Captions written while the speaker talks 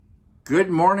Good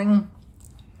morning.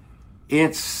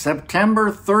 It's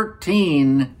September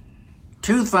 13,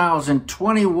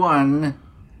 2021,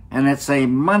 and it's a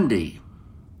Monday.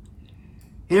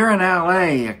 Here in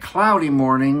LA, a cloudy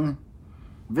morning,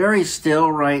 very still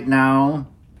right now,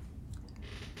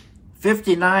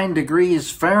 59 degrees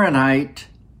Fahrenheit,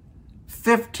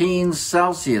 15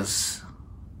 Celsius.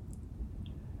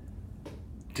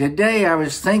 Today I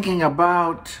was thinking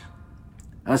about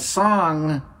a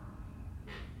song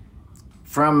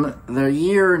from the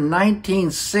year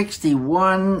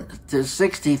 1961 to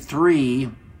 63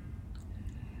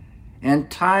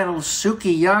 entitled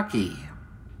Sukiyaki.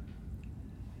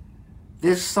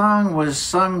 This song was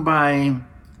sung by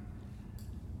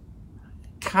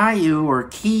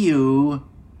Kiyu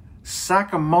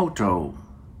Sakamoto.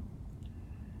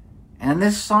 And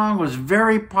this song was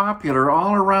very popular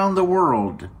all around the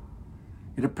world.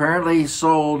 It apparently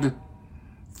sold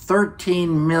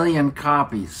 13 million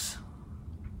copies.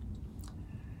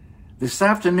 This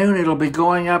afternoon it'll be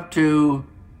going up to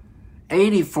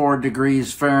 84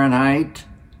 degrees Fahrenheit,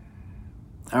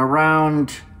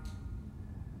 around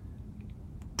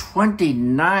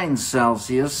 29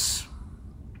 Celsius.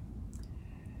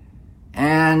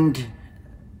 And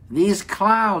these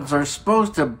clouds are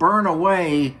supposed to burn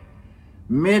away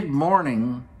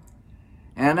mid-morning.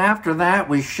 And after that,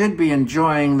 we should be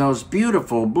enjoying those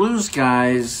beautiful blue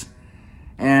skies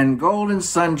and golden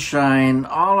sunshine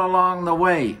all along the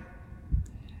way.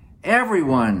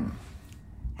 Everyone,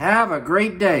 have a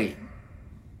great day.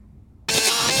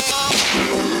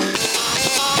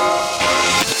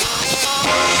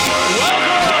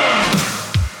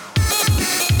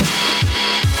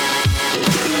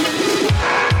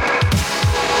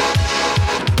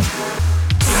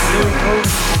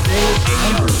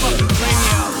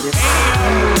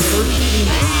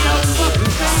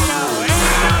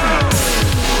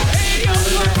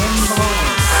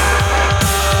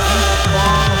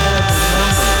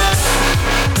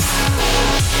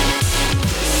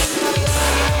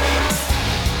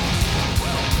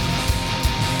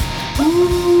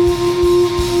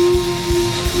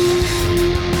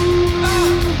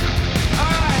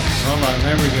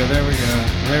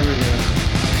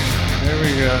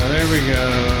 There we go.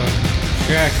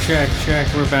 Check.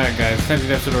 We're back, guys. Time to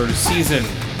episode order. Season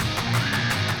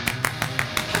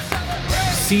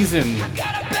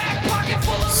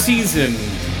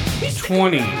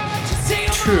 20.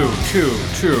 True.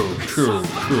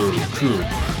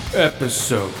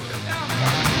 Episode 4.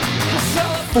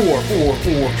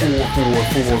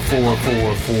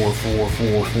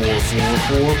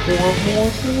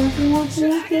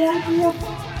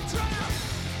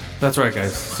 That's right,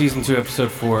 guys. Season 2,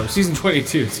 episode 4. Season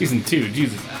 22. Season 2.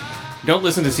 Jesus. Don't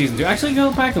listen to season 2. Actually,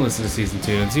 go back and listen to season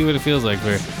 2 and see what it feels like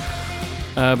there.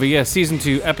 But yeah, season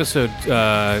 2, episode...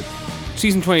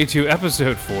 season 22,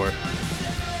 episode 4.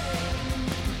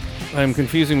 I'm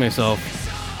confusing myself.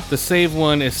 The save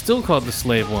one is still called the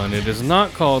slave one. It is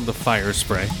not called the fire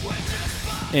spray.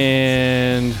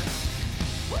 And...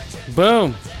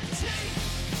 boom!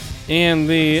 And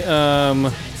the,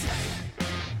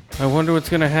 I wonder what's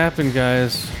gonna happen,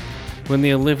 guys, when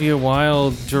the Olivia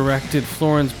Wilde directed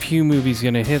Florence Pugh movie's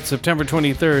gonna hit September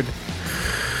 23rd,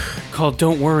 called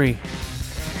Don't Worry.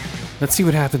 Let's see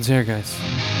what happens there, guys.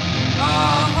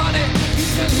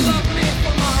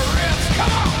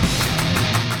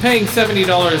 Paying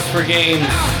 $70 for games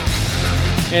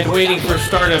and waiting for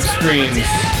startup screens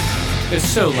is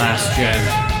so last gen.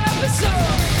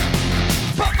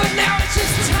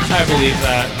 I believe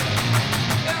that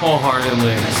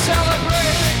wholeheartedly.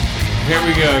 Here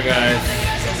we go, guys.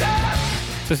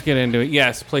 Let's get into it.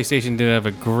 Yes, PlayStation did have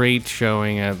a great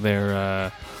showing at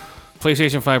their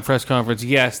PlayStation 5 press conference.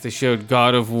 Yes, they showed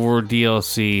God of War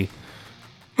DLC.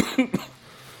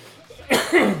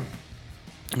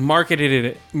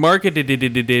 Marketed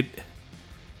it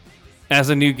as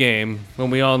a new game when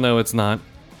we all know it's not.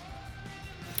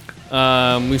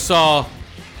 We saw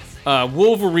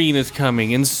Wolverine is coming,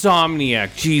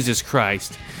 Insomniac, Jesus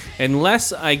Christ.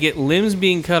 Unless I get limbs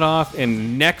being cut off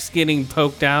and necks getting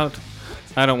poked out,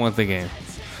 I don't want the game.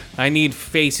 I need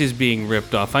faces being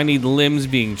ripped off. I need limbs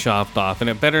being chopped off, and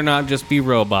it better not just be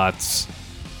robots.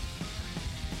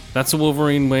 That's the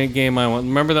Wolverine game I want.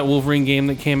 Remember that Wolverine game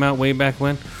that came out way back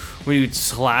when? Where you'd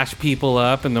slash people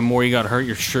up, and the more you got hurt,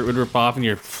 your shirt would rip off and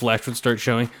your flesh would start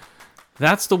showing.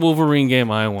 That's the Wolverine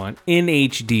game I want. In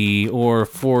HD or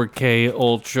 4K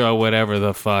Ultra, whatever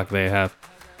the fuck they have.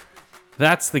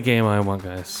 That's the game I want,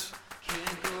 guys.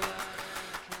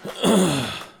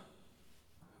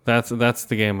 That's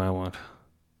the game I want.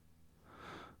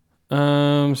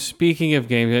 Speaking of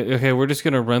games, okay, we're just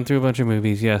gonna run through a bunch of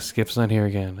movies. Yes, Skip's not here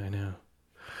again, I know.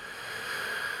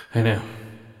 I know.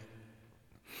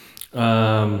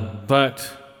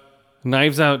 But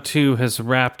Knives Out 2 has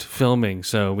wrapped filming,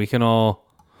 so we can all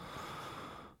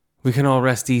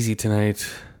rest easy tonight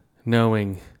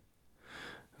knowing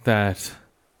that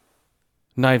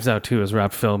Knives Out 2 has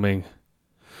wrapped filming.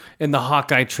 And the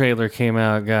Hawkeye trailer came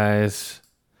out, guys.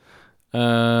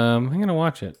 I'm going to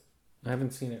watch it. I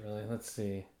haven't seen it really. Let's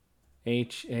see.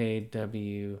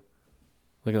 H-A-W.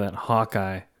 Look at that.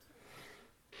 Hawkeye.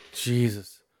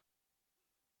 Jesus.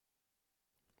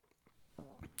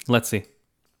 Let's see.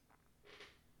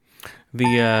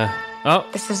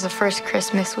 This is the first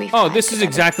Christmas we've Oh, had this is together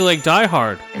exactly like Die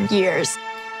Hard. in years.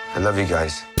 I love you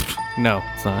guys. No,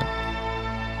 it's not.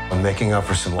 I'm making up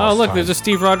for some Oh, lost look, time. there's a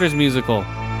Steve Rogers musical.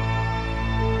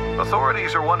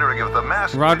 Authorities are wondering if the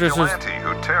masked Rogers was- vigilante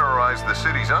who terrorized the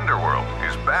city's underworld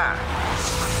is back.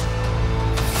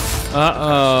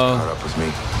 Uh-oh. Caught up with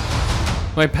me.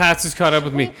 My past is caught up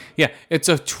with me. Yeah, it's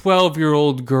a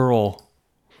 12-year-old girl.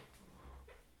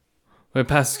 My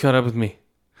past is caught up with me.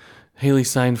 Haley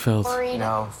Seinfeld.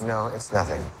 No, it's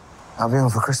nothing. I'll be home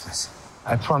for Christmas.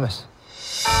 I promise.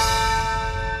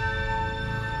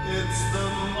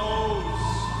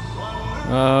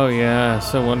 Oh, yeah,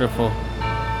 so wonderful.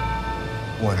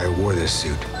 When I wore this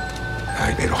suit,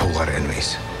 I made a whole lot of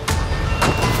enemies.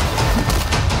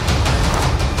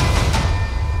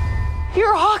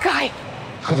 You're a Hawkeye!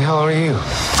 Who the hell are you?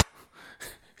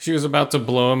 She was about to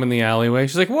blow him in the alleyway.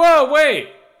 She's like, whoa, wait!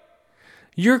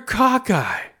 You're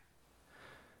Cockeye.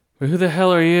 But who the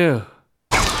hell are you?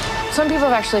 Some people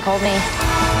have actually called me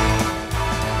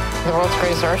the world's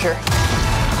greatest archer.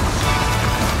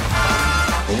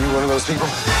 Are you one of those people?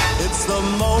 It's the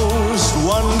most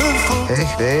wonderful Hey,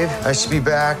 babe, I should be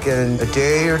back in a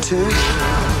day or two.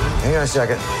 Hang on a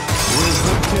second. with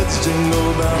the kids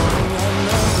jingle belling and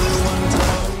everyone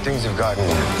telling Things have gotten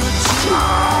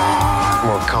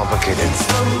more complicated.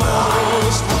 the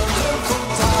most wonderful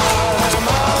time of the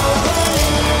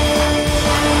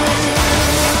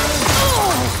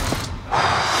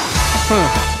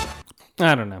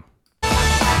I don't know.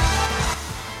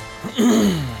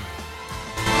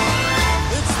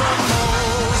 It's the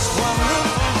most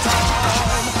wonderful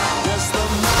time. Yes, the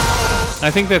most. I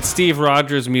think that Steve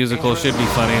Rogers musical should be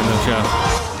funny in the show.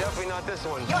 Definitely not this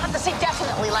one. You don't have to say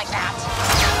definitely like that.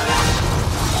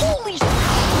 Holy sh**.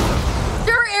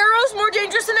 There are arrows more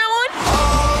dangerous than that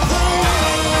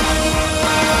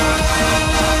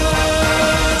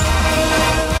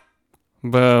one?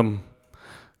 Boom.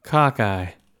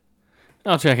 Cockeye.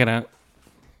 I'll check it out.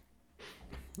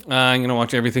 I'm going to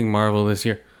watch everything Marvel this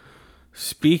year.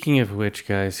 Speaking of which,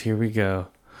 guys, here we go.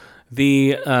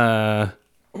 The,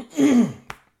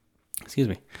 excuse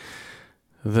me.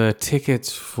 The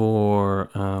tickets for,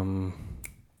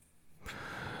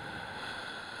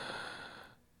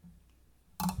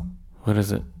 what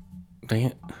is it? Dang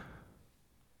it.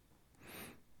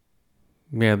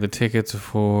 Yeah, the tickets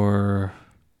for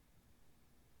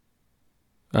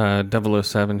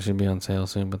 007 should be on sale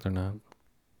soon, but they're not.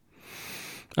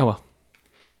 Oh well.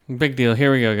 Big deal. Here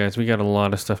we go, guys. We got a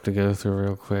lot of stuff to go through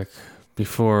real quick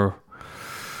before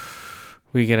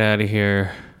we get out of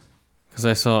here. Because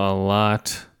I saw a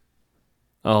lot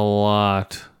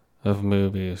of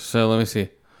movies. So let me see.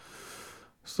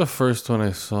 What's the first one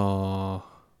I saw? I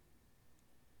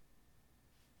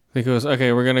think it was,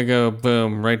 okay, we're going to go,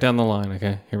 boom, right down the line.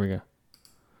 Okay, here we go.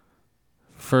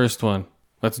 First one.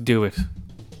 Let's do it.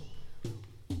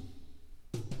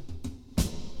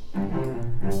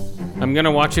 I'm going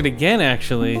to watch it again,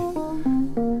 actually,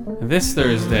 this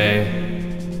Thursday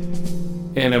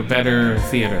in a better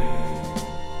theater.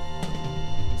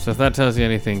 So if that tells you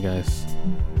anything, guys.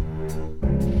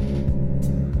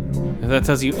 If that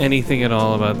tells you anything at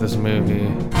all about this movie.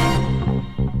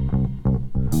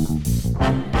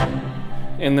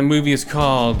 And the movie is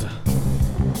called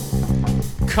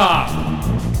Cop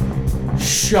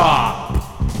Shop.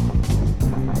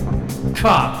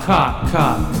 Cop. Shop.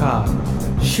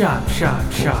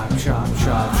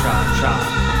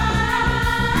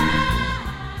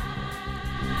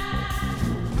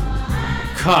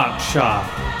 Cop Shop.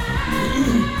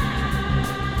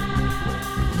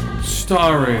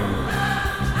 Starring.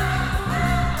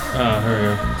 Here we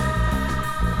go.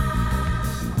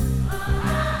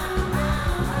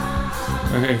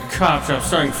 Okay, Cop Shop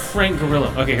starring Frank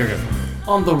Grillo. Okay, here we go.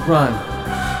 On the run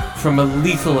from a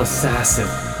lethal assassin,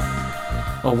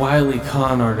 a wily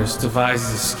con artist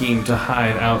devises a scheme to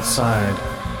hide outside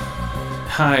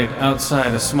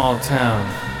a small town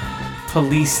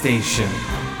police station.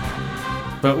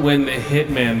 But when the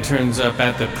hitman turns up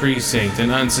at the precinct, an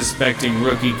unsuspecting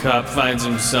rookie cop finds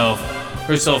herself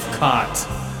caught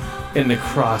in the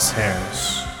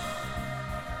crosshairs.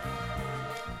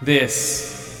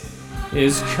 This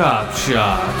is Cop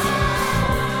Shop.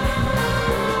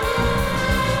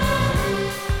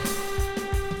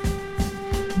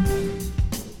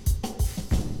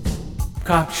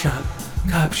 Cop Shop,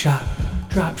 Cop Shop,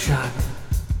 Drop Shot.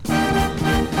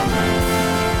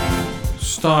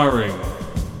 Starring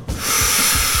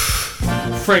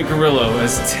Frank Grillo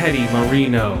as Teddy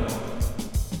Marino,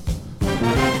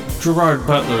 Gerard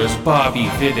Butler as Bobby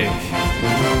Vidic,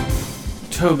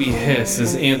 Toby Hiss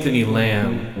as Anthony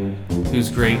Lamb, who's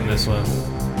great in this one,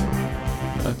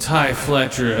 Ty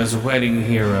Fletcher as Wedding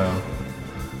Hero,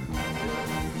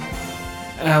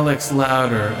 Alex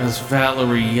Louder as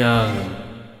Valerie Young,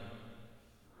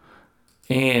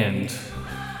 and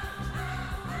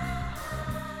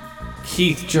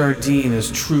Keith Jardine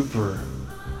as Trooper,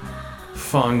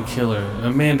 Fawn Killer,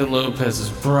 Amanda Lopez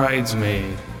as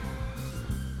Bridesmaid.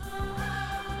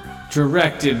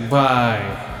 Directed by,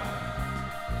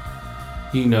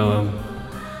 you know him,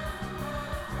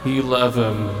 you love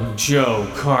him, Joe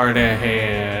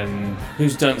Carnahan,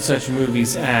 who's done such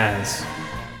movies as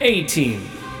A-Team,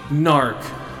 Narc,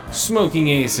 Smoking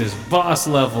Aces, Boss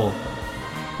Level,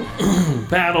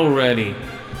 Battle Ready,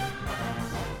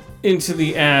 Into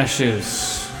the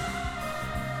Ashes,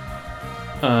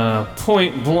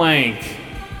 Point Blank,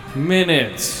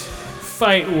 Minutes,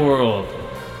 Fight World,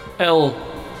 El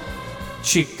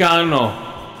Chicano.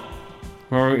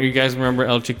 You guys remember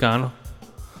El Chicano?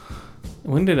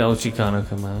 When did El Chicano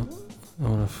come out? I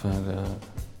want to find out.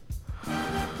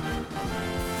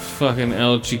 Fucking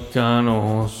El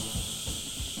Chicano.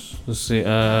 Let's see.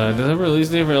 Does it have a release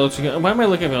date for El Chicano? Why am I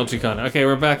looking at El Chicano? Okay,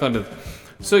 we're back onto.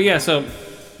 So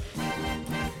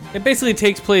it basically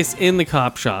takes place in the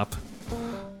cop shop,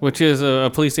 which is a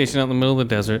police station out in the middle of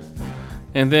the desert,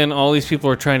 and then all these people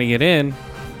are trying to get in.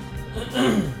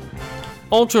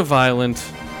 Ultra violent,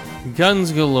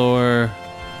 guns galore.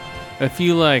 If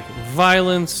you like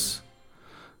violence,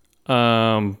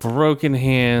 broken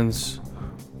hands,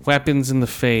 weapons in the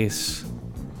face,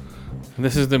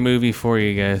 this is the movie for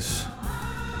you guys.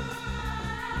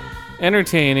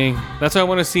 Entertaining. That's why I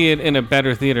want to see it in a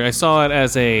better theater. I saw it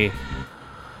as a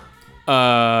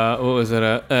what was it?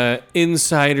 A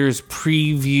insider's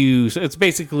preview. So it's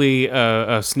basically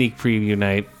a sneak preview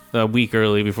night a week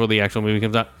early before the actual movie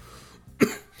comes out.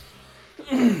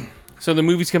 So the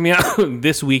movie's coming out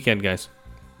this weekend, guys.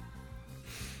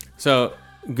 So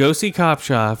go see Cop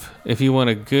Shop if you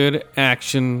want a good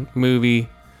action movie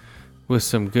with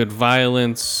some good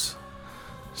violence,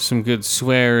 some good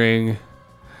swearing.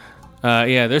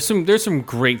 Yeah, there's some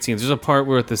great scenes. There's a part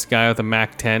where this guy with a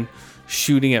MAC-10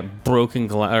 shooting at broken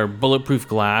glass or bulletproof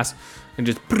glass and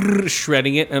just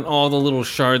shredding it, and all the little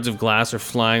shards of glass are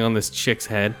flying on this chick's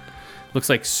head. Looks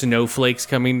like snowflakes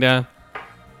coming down.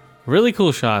 Really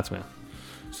cool shots, man.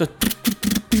 So,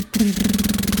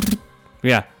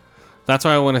 yeah, that's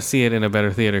why I want to see it in a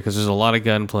better theater, because there's a lot of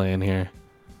gunplay in here.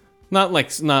 Not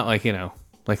like you know,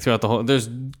 like throughout the whole.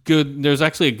 There's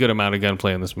actually a good amount of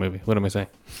gunplay in this movie. What am I saying?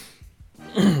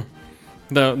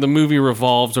 The movie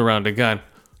revolves around a gun.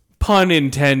 Pun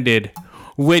intended.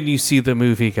 When you see the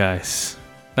movie, guys,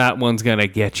 that one's gonna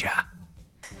get ya.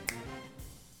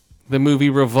 The movie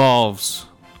revolves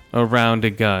around a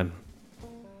gun.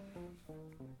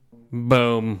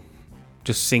 Boom.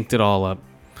 Just synced it all up.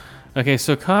 Okay,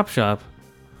 so Cop Shop.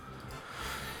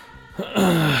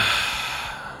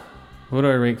 What do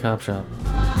I rate Cop Shop?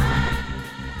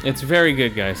 It's very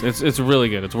good, guys. It's really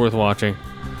good. It's worth watching.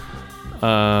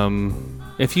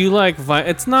 If you like,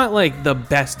 it's not like the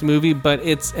best movie, but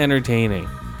it's entertaining.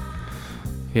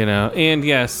 You know, and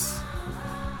yes.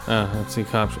 Let's see,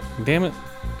 Cop Shop. Damn it.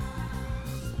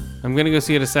 I'm gonna go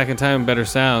see it a second time, better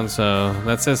sound, so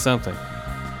that says something.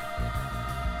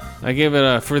 I give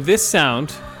it for this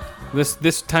sound,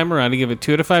 this time around, I give it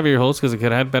 2 out of 5 ear holes because it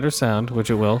could have had better sound,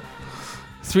 which it will.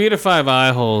 3 out of 5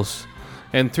 eye holes,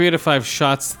 and 3 out of 5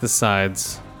 shots to the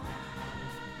sides.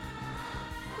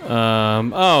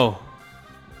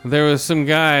 There was some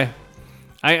guy.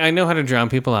 I know how to drown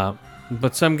people out,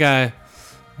 but some guy,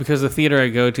 because the theater I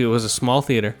go to, it was a small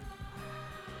theater.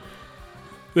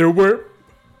 There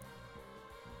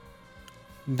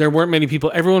weren't many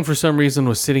people. Everyone, for some reason,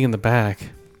 was sitting in the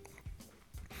back.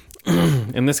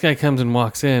 And this guy comes and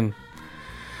walks in,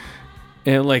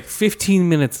 and like 15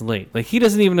 minutes late. Like, he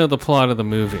doesn't even know the plot of the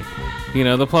movie. You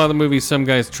know, the plot of the movie: some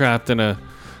guy's trapped in a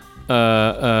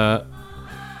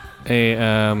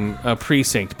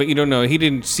precinct, but you don't know. He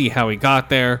didn't see how he got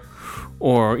there,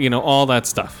 or you know, all that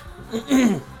stuff.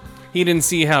 He didn't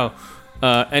see how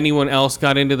anyone else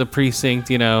got into the precinct.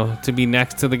 You know, to be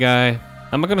next to the guy.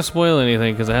 I'm not gonna spoil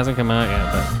anything because it hasn't come out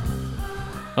yet.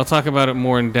 But I'll talk about it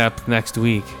more in depth next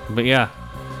week. But yeah,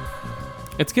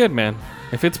 it's good, man.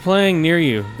 If it's playing near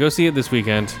you, go see it this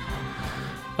weekend.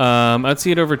 I'd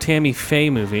see it over Tammy Faye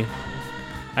movie.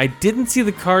 I didn't see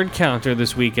the card counter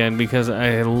this weekend because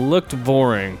it looked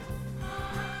boring.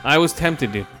 I was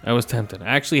tempted, dude. I was tempted. I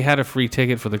actually had a free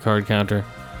ticket for the card counter,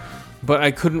 but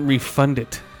I couldn't refund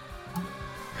it.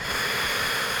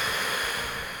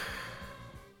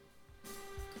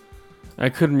 I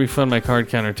couldn't refund my card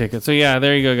counter ticket. So yeah,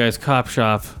 there you go, guys. Cop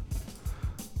Shop.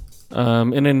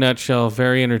 In a nutshell,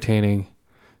 very entertaining.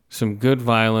 Some good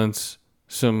violence.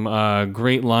 Some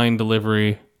great line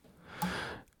delivery.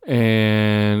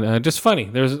 And just funny.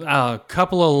 There's a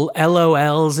couple of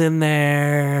LOLs in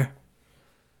there.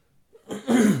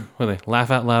 What are they? Laugh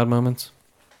out loud moments?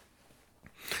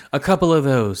 A couple of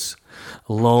those.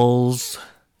 Lulls,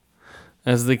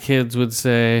 as the kids would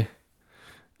say.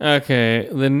 Okay,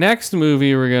 the next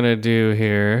movie we're going to do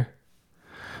here.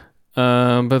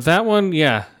 But that one,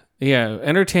 yeah,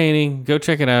 entertaining. Go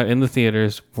check it out in the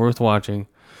theaters. Worth watching.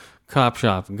 Cop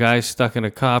Shop. Guys stuck in a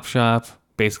cop shop.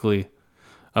 Basically,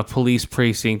 a police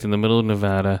precinct in the middle of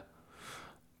Nevada.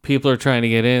 People are trying to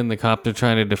get in. The cops are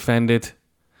trying to defend it.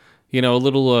 You know, a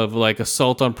little of like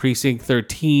Assault on Precinct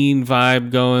 13 vibe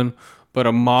going, but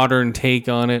a modern take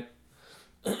on it.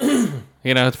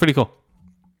 You know, it's pretty cool.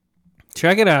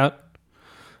 Check it out.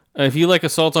 If you like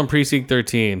Assault on Precinct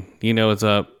 13, you know what's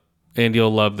up, and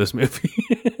you'll love this movie.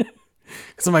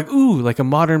 Because I'm like, ooh, like a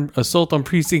modern Assault on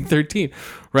Precinct 13.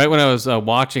 Right when I was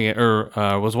watching it,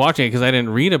 because I didn't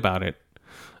read about it.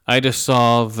 I just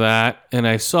saw that, and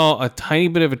I saw a tiny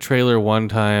bit of a trailer one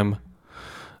time,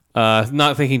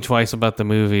 not thinking twice about the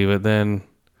movie, but then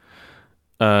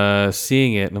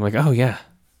seeing it, and I'm like, oh yeah,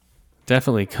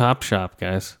 definitely Cop Shop,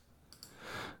 guys.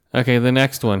 Okay, the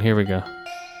next one. Here we go.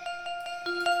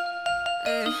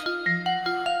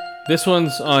 This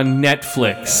one's on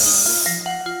Netflix.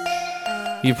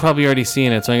 You've probably already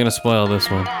seen it, so I'm going to spoil this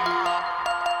one.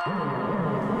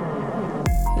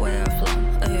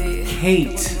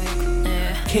 Kate.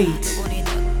 Kate.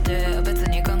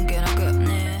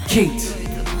 Kate.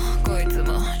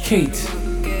 Kate.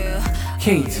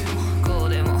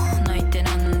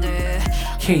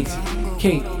 Kate. Kate.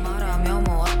 Kate.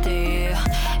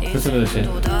 Listen to this shit.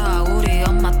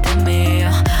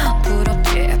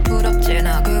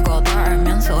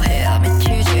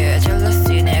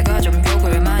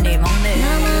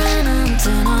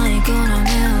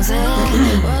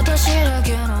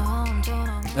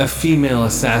 A female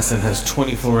assassin has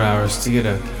 24 hours to get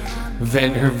her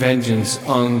vengeance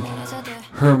on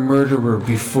her murderer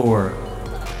before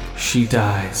she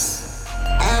dies.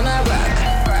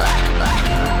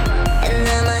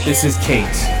 This is Kate.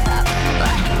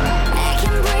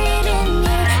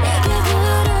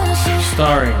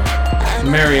 Starring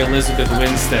Mary Elizabeth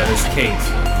Winstead as Kate,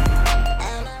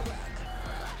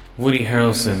 Woody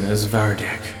Harrelson as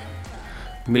Vardek,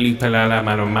 Millie Palala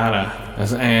Maromara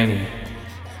as Annie,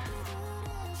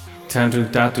 Tandu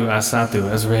Datu Asatu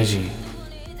as Reggie,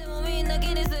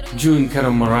 Jun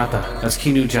Karo Murata as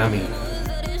Kinujami,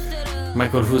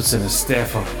 Michael Hudson as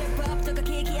Stefan,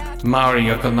 Mari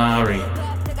Yokonari,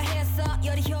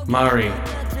 Mari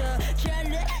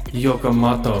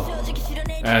Yokomoto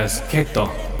as Keto,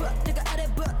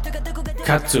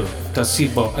 Katsu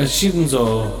Tasibo as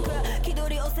Shinzo,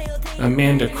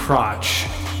 Amanda Crotch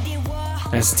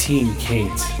as Teen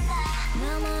Kate.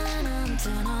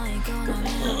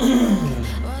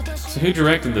 So who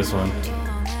directed this one?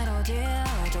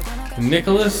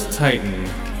 Nicholas Titan.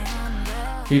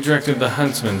 He directed The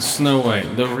Huntsman, Snow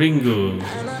White, The Ringu,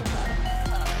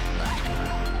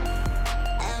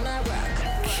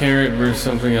 Carrot versus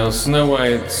something else, Snow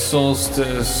White,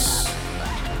 Solstice.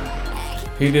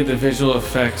 He did the visual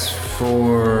effects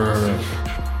for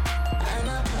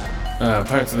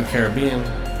Pirates of the Caribbean.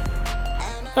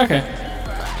 Okay,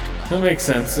 that makes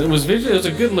sense. It was visual. It was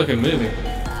a good-looking movie.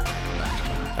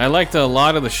 I liked a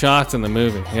lot of the shots in the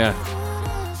movie. Yeah,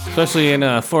 especially in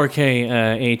 4K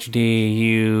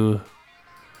HD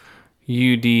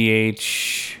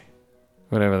UDH,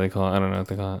 whatever they call it. I don't know what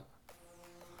they call it.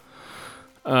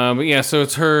 But yeah, so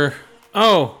it's her.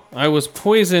 Oh, I was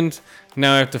poisoned.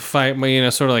 Now I have to fight my,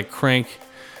 sort of like Crank.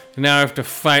 Now I have to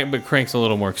fight, but Crank's a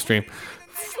little more extreme.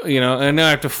 And now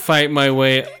I have to fight my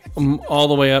way all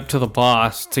the way up to the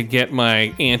boss to get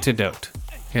my antidote.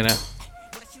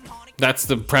 That's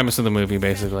the premise of the movie,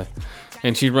 basically.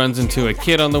 And she runs into a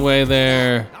kid on the way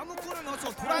there.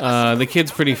 The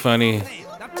kid's pretty funny.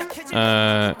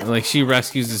 Like, she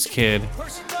rescues this kid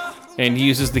and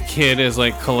uses the kid as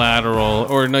like collateral,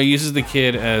 or no, uses the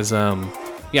kid as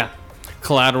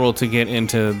collateral to get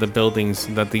into the buildings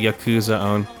that the Yakuza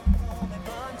own.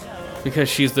 Because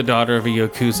she's the daughter of a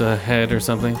Yakuza head or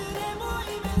something.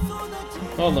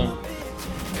 Hold on.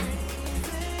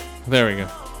 There we go.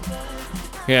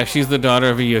 Yeah, she's the daughter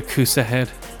of a Yakuza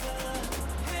head.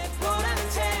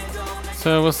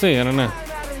 So we'll see, I don't know.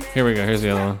 Here we go, here's the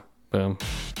other one. Boom.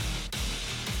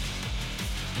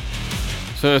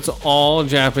 So it's all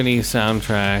Japanese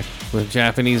soundtrack with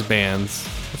Japanese bands,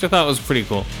 which I thought was pretty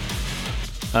cool.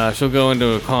 She'll go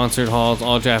into a concert hall, it's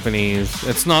all Japanese.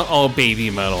 It's not all baby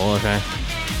metal, okay?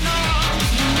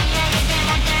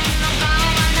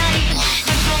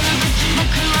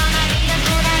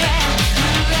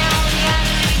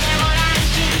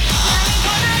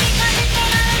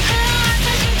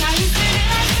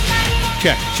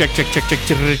 Check.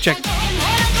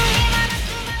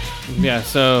 Yeah,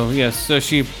 so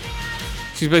she's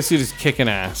basically just kicking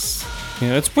ass. You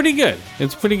know, it's pretty good.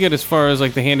 It's pretty good as far as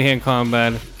like the hand-to-hand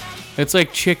combat. It's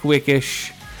like Chick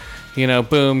Wick-ish. You know,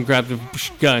 boom, grabs a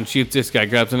gun, shoots this guy,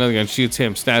 grabs another gun, shoots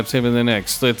him, stabs him in the neck,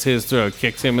 slits his throat,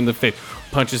 kicks him in the face,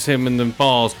 punches him in the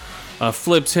balls,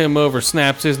 flips him over,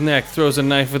 snaps his neck, throws a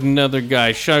knife at another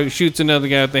guy, shoots another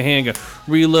guy with the handgun,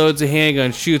 reloads a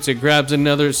handgun, shoots it, grabs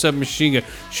another submachine gun,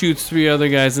 shoots 3 other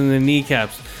guys in the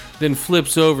kneecaps, then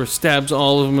flips over, stabs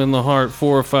all of them in the heart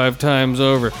 4 or 5 times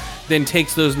over, then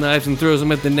takes those knives and throws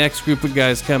them at the next group of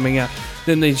guys coming out.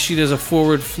 Then she does a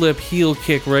forward flip heel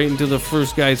kick right into the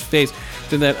first guy's face.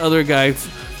 Then the other guy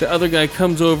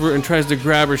comes over and tries to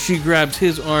grab her. She grabs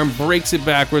his arm, breaks it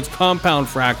backwards, compound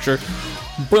fracture.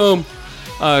 Boom,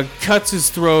 cuts his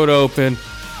throat open.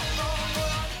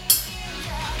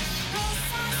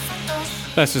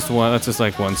 That's just one. That's just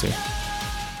like one scene.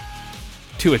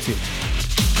 2 at 2.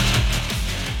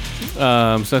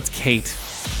 So that's Kate.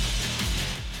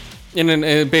 And then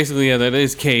basically, yeah, that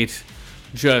is Kate.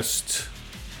 Just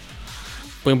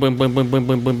boom, boom, boom, boom, boom,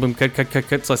 boom, boom, boom, cut,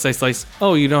 slice.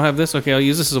 Oh, you don't have this? Okay, I'll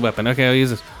use this as a weapon. Okay, I'll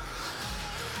use this.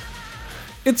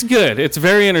 It's good. It's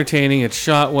very entertaining. It's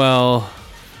shot well.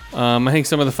 I think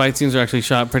some of the fight scenes are actually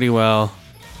shot pretty well.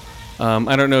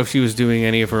 I don't know if she was doing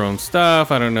any of her own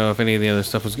stuff. I don't know if any of the other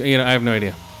stuff was, I have no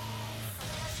idea.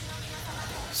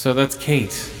 So that's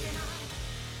Kate.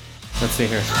 Let's see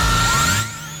here.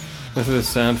 This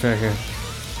is the soundtrack here.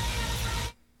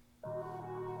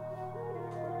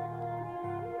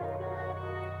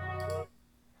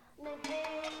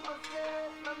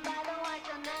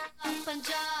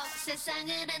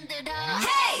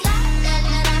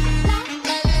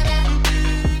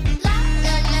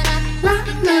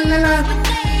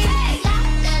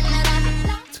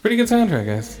 It's a pretty good soundtrack,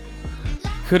 guys.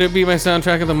 Could it be my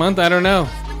soundtrack of the month? I don't know.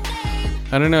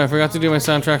 I forgot to do my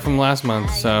soundtrack from last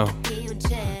month, so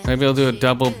maybe I'll do a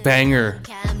double banger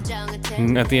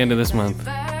at the end of this month.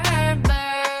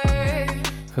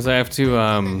 Because I have to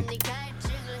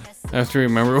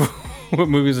remember what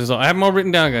movies I saw. I have them all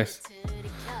written down, guys.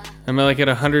 I'm at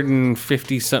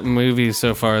 150 something movies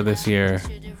so far this year.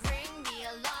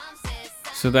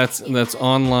 So that's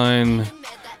online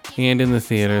and in the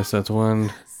theater. So that's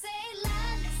one.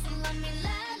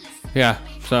 Yeah.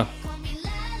 So.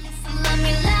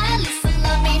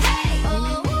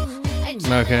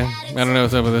 Okay. I don't know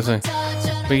what's up with this thing.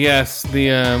 But yes,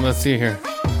 let's see here.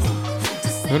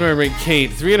 What do I rate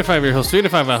Kate? 3 out of 5 ear holes, 3 out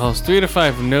of 5 eye holes, 3 out of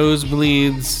 5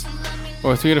 nosebleeds,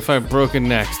 or 3 out of 5 broken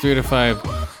necks, 3 out of 5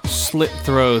 slit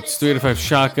throats, 3 out of 5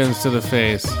 shotguns to the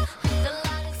face,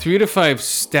 3 out of 5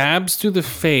 stabs to the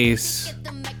face.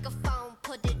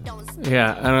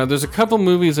 Yeah, I don't know. There's a couple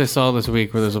movies I saw this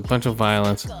week where there's a bunch of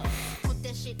violence.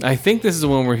 I think this is the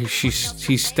one where she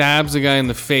stabs a guy in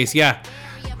the face. Yeah,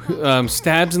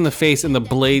 stabs in the face and the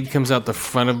blade comes out the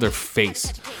front of their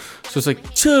face. So it's like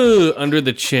under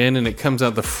the chin and it comes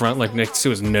out the front, like next to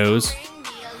his nose.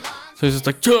 So it's just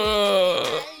like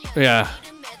yeah.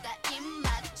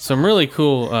 Some really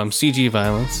cool CG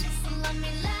violence.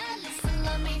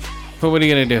 But what are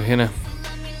you gonna do,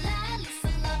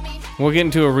 We'll get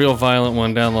into a real violent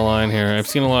one down the line here. I've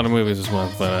seen a lot of movies this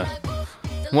month, but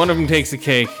one of them takes the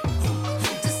cake,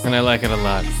 and I like it a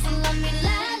lot.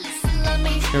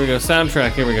 Here we go,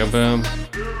 soundtrack. Here we go, boom.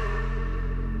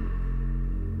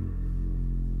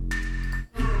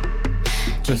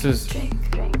 This is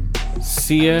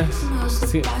Sia.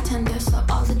 See,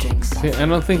 I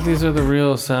don't think these are the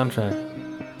real soundtrack.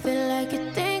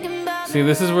 See,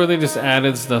 this is where they just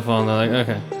added stuff on. They're like,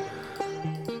 okay.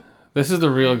 This is the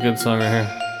real good song right here.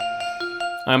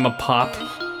 I'm a Pop.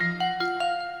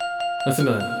 Listen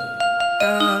to that.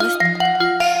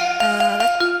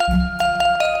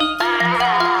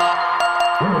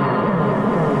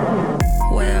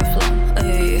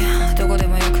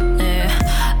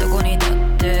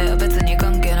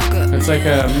 like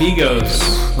a Migos,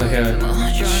 like a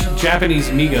Japanese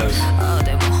Migos.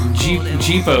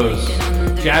 Jeepos.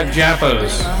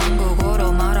 Japos.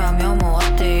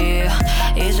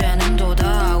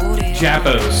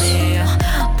 Japos.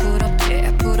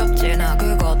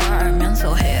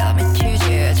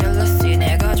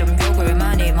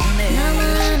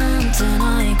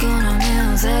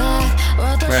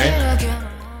 Right?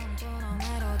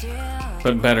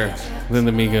 But better than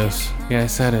the Migos. Yeah, I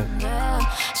said it.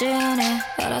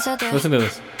 Listen to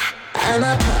this. I'm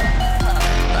a pop,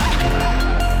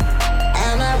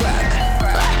 I'm a rock,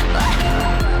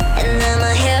 and I'm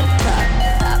a hip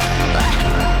hop.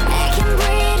 I can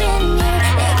breathe in you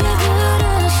like a good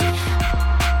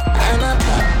I'm a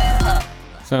pop.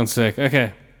 Sounds sick.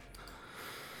 Okay.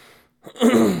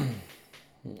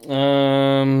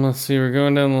 Let's see. We're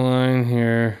going down the line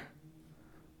here.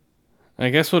 I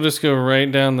guess we'll just go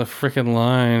right down the frickin'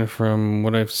 line from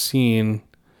what I've seen.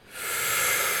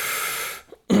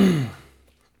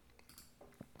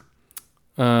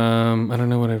 I don't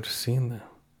know what I've seen though.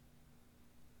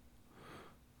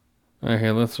 Okay,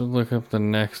 let's look up the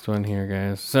next one here,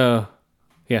 guys. So,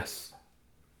 yes.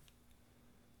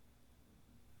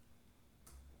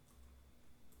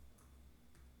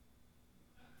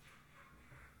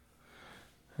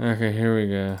 Okay, here we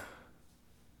go.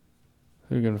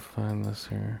 We're gonna find this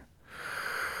here.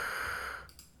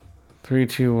 3,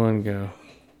 2, 1, go.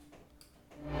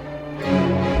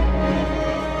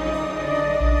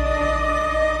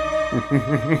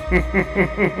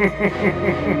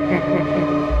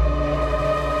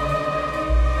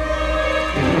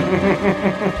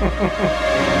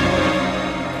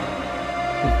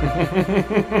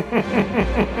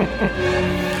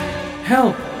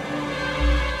 Help!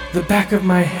 The back of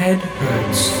my head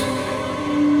hurts.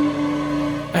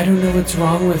 I don't know what's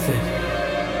wrong with it.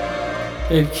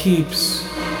 It keeps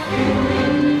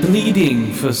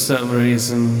bleeding for some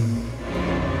reason.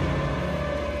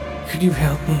 Could you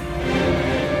help me?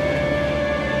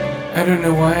 I don't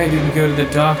know why I didn't go to the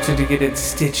doctor to get it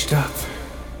stitched up.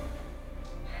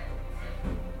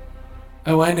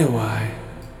 Oh, I know why.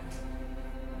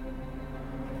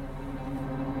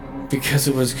 Because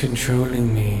it was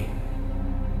controlling me.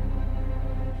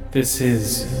 This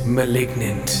is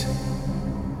malignant.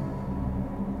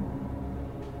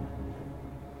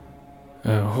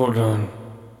 Oh, hold on.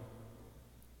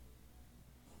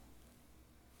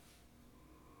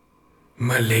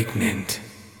 Malignant.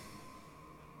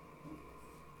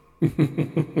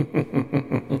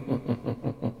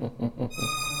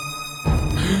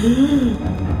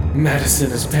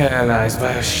 Madison is paralyzed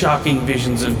by her shocking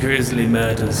visions of grisly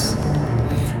murders.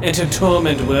 And her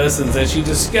torment worsens as she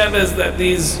discovers that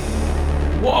these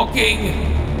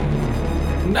walking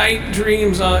night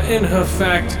dreams are in her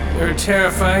fact her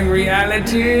terrifying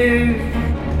reality.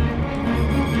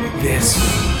 This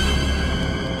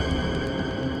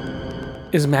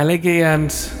is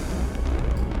Malignant.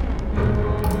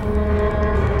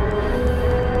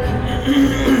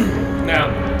 Now,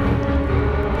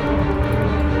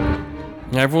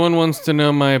 everyone wants to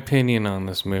know my opinion on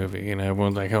this movie, and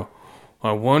everyone's like, oh,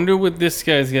 I wonder what this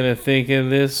guy's gonna think of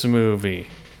this movie.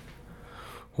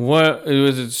 What,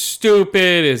 was it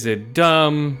stupid? Is it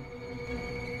dumb?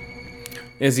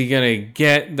 Is he gonna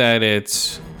get that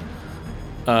it's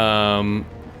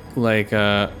like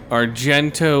a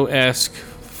Argento-esque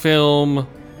film?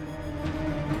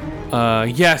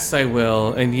 Yes, I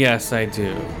will, and yes, I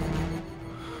do.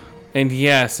 And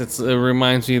yes, it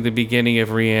reminds me of the beginning of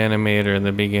Reanimator in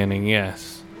the beginning,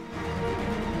 yes.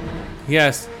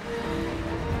 Yes.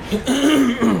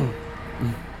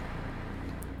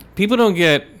 People don't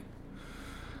get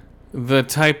the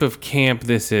type of camp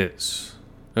this is,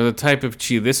 or the type of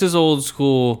cheese. This is old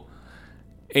school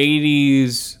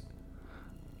 80s,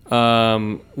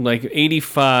 like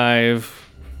 85,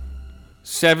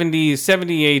 70,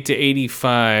 78 to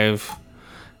 85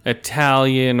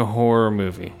 Italian horror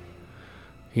movie.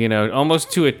 You know,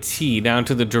 almost to a T, down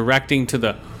to the directing, to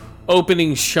the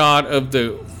opening shot of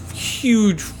the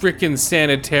huge freaking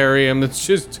sanitarium that's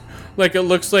just like, it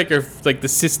looks like the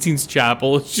Sistine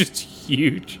Chapel. It's just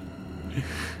huge.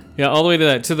 Yeah, all the way to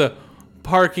that, to the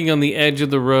parking on the edge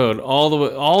of the road,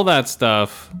 all that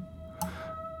stuff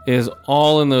is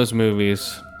all in those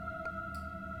movies.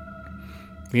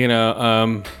 You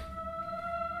know,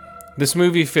 this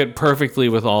movie fit perfectly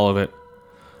with all of it.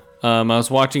 I was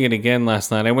watching it again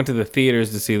last night. I went to the theaters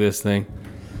to see this thing.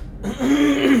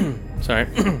 Sorry.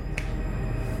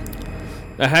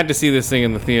 I had to see this thing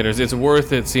in the theaters. It's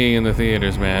worth it seeing in the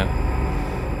theaters, man.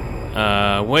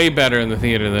 Way better in the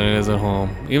theater than it is at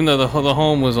home. Even though the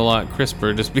home was a lot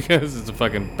crisper just because it's a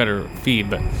fucking better feed,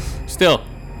 but still.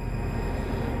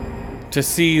 to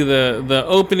see the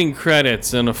opening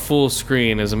credits on a full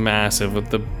screen is massive, with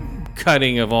the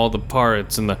cutting of all the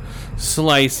parts and the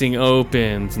slicing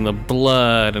opens and the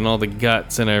blood and all the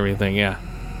guts and everything. Yeah,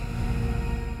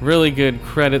 really good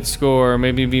credit score.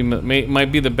 Might be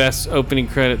the best opening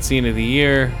credit scene of the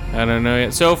year. I don't know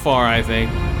yet. So far, I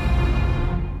think.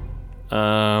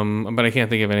 But I can't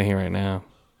think of anything right now.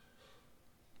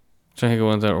 Trying to think of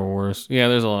ones that were worse. Yeah,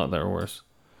 there's a lot that were worse.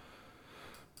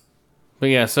 But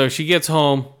yeah, so she gets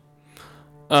home.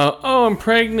 Oh, I'm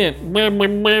pregnant. I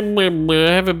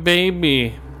have a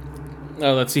baby.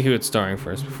 Oh, let's see who it's starring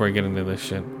first before I get into this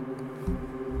shit.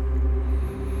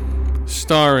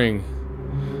 Starring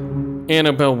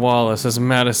Annabelle Wallace as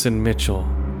Madison Mitchell.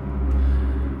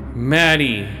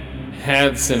 Maddie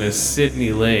Hadson as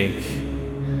Sydney Lake.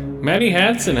 Maddie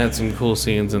Hadson had some cool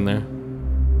scenes in there.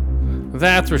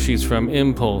 That's where she's from.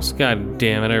 Impulse. God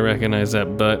damn it, I recognize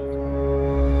that butt.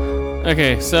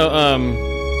 Okay, so,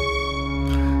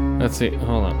 let's see.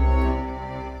 Hold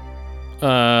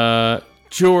on.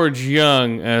 George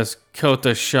Young as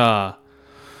Kota Shah.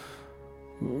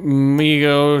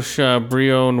 Migosha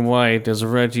Brion White as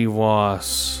Reggie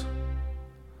Wass.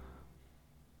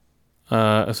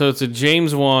 So it's a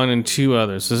James Wan and two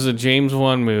others. This is a James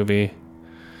Wan movie.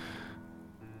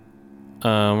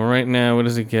 Right now, what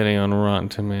is it getting on Rotten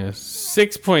Tomatoes?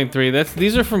 6.3.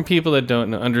 These are from people that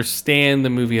don't understand the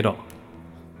movie at all.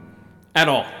 At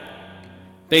all.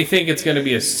 They think it's going to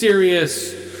be a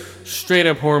serious,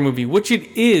 straight-up horror movie, which it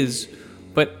is,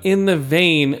 but in the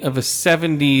vein of a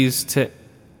 70s to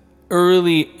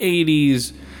early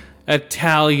 80s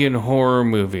Italian horror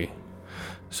movie.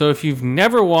 So if you've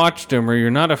never watched them or you're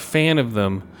not a fan of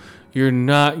them, you're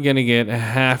not going to get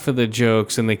half of the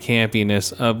jokes and the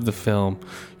campiness of the film.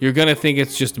 You're going to think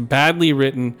it's just badly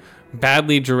written,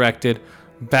 badly directed,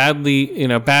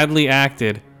 badly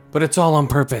acted, but it's all on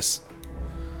purpose.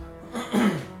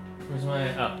 Where's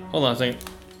my... Oh, hold on a second.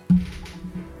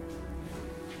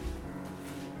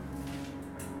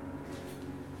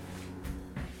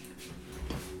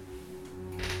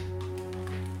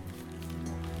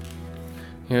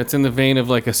 You know, it's in the vein of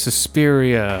like a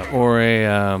Suspiria or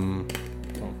a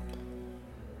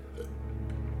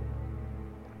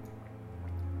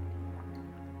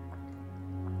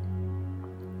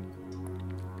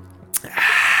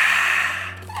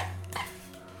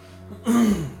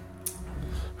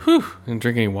Whew, I didn't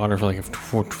drink any water for like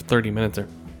 30 minutes there.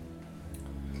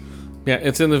 Yeah,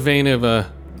 it's in the vein of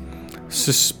a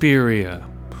Suspiria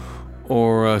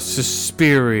or a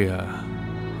Suspiria.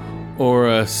 Or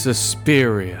a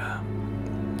Suspiria.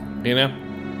 You know?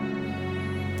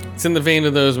 It's in the vein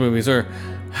of those movies. Or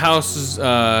Houses,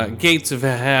 Gates of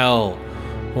Hell.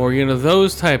 Or, you know,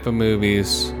 those type of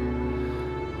movies.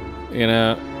 You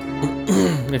know?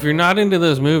 If you're not into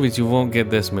those movies, you won't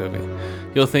get this movie.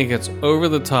 You'll think it's over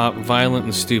the top, violent,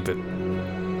 and stupid.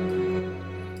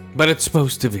 But it's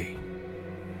supposed to be.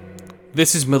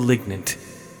 This is Malignant.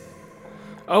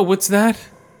 Oh, what's that?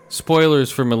 Spoilers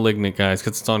for Malignant, guys,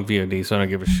 because it's on VOD, so I don't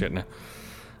give a shit now.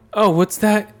 Oh, what's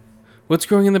that? What's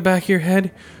growing in the back of your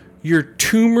head? Your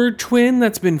tumor twin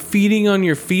that's been feeding on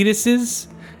your fetuses?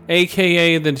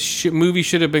 AKA the movie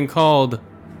should have been called...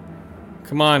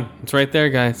 Come on, it's right there,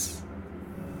 guys.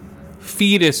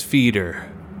 Fetus Feeder.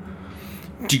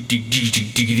 That's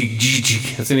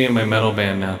the name of my metal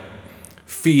band now.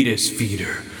 Fetus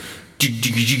Feeder.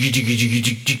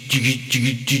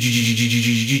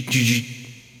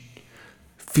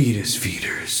 Fetus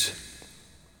feeders.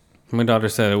 My daughter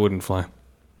said it wouldn't fly.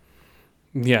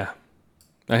 Yeah.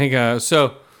 I think,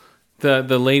 so,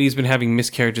 the lady's been having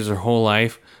miscarriages her whole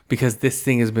life because this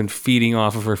thing has been feeding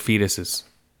off of her fetuses.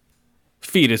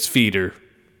 Fetus feeder.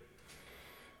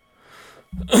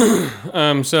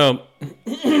 So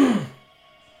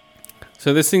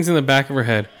this thing's in the back of her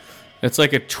head. It's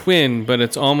like a twin, but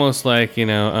it's almost like, you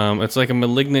know, it's like a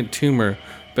malignant tumor,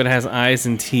 but it has eyes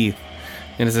and teeth.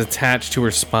 And is attached to her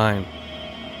spine.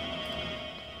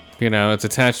 You know, it's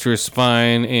attached to her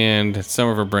spine and some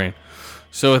of her brain.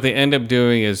 So what they end up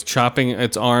doing is chopping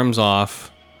its arms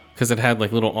off, because it had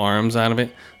like little arms out of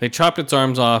it. They chopped its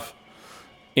arms off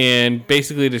and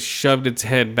basically just shoved its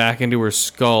head back into her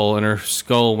skull, and her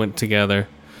skull went together.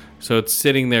 So it's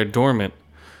sitting there dormant.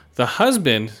 The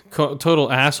husband,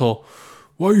 total asshole,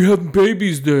 why are you having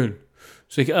babies then?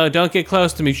 She's like, oh, don't get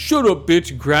close to me. Shut up,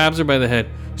 bitch. Grabs her by the head,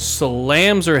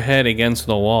 slams her head against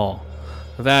the wall.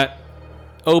 That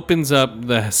opens up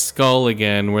the skull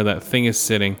again where that thing is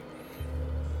sitting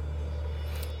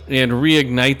and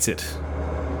reignites it,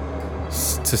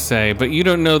 to say. But you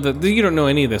don't know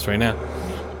any of this right now.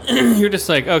 You're just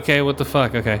like, okay, what the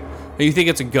fuck? Okay. You think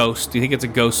it's a ghost. You think it's a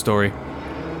ghost story.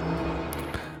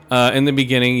 in the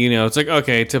beginning, you know, it's like,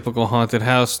 okay, typical haunted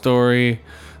house story.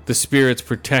 The spirit's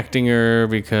protecting her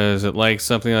because it likes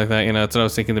something like that. You know, that's what I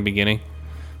was thinking in the beginning.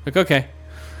 Like, okay.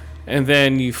 And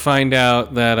then you find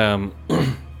out that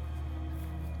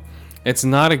it's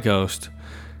not a ghost.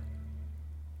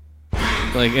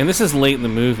 Like, and this is late in the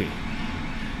movie.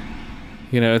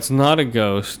 You know, it's not a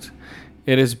ghost.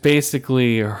 It is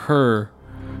basically her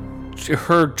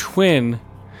twin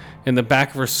in the back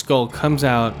of her skull comes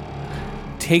out,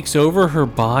 takes over her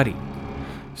body.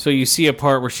 So you see a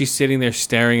part where she's sitting there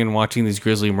staring and watching these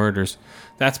grisly murders.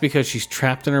 That's because she's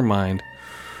trapped in her mind.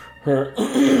 Her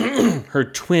her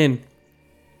twin,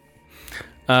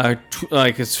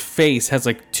 like his face has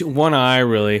like one eye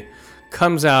really,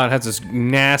 comes out, has this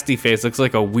nasty face, looks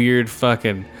like a weird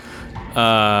fucking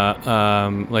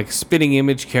like spitting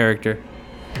image character.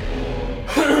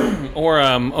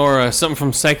 or something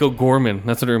from Psycho Gorman.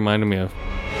 That's what it reminded me of.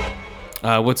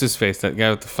 What's his face? That guy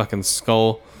with the fucking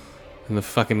skull and the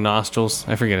fucking nostrils.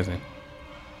 I forget his name.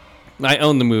 I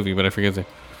own the movie, but I forget his name.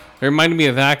 It reminded me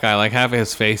of that guy, like half of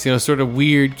his face, you know, sort of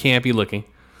weird, campy looking,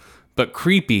 but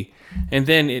creepy. And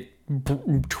then it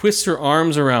twists her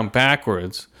arms around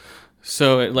backwards,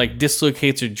 so it like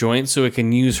dislocates her joints, so it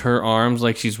can use her arms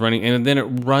like she's running, and then it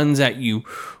runs at you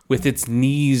with its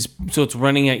knees, so it's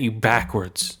running at you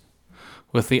backwards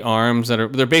with the arms they're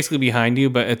basically behind you,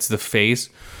 but it's the face.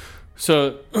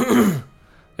 So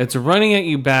it's running at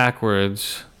you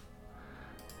backwards,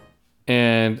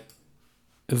 and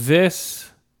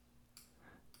this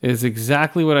is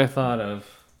exactly what I thought of.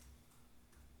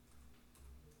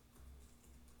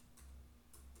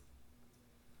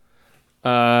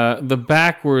 The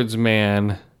Backwards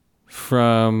Man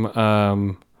from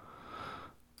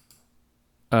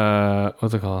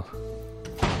what's it called?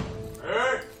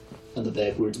 I'm the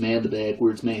backwards man, the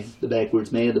backwards man, the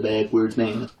backwards man, the backwards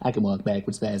man. I can walk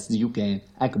backwards fast as you can.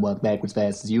 I can walk backwards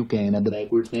fast as you can. I'm the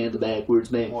backwards man, the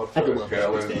backwards man. I can walk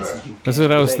backwards fast as you can. That's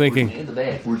what I was thinking. The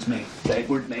backwards man,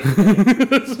 backwards man,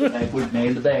 the backwards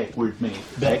man, the backwards man,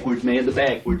 backwards man, the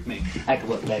backwards man. I can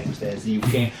walk backwards fast as you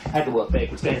can. I can walk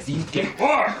backwards fast as you can.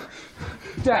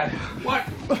 Dad, what?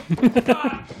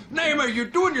 Name are you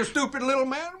doing, you stupid little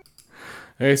man?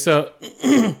 Okay, so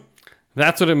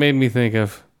that's what it made me think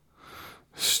of.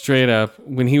 Straight up,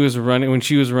 when she was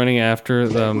running after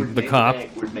the cop,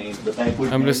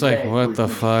 I'm just like, what the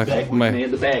fuck?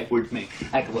 The backwards man.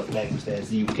 I can walk backwards fast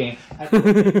as you can.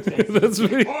 That's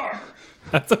me.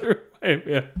 That's what it reminded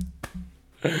me of.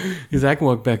 He's like, I can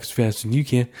walk back as fast as you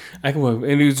can. I can walk,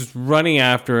 and he was just running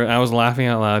after it. I was laughing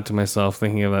out loud to myself,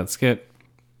 thinking of that skit.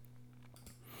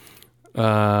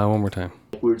 One more time.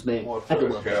 Backwards man. I can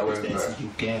walk backwards fast as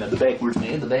you can. I'm the backwards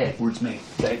man, the backwards man.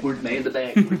 Backwards man, the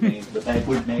backwards man. The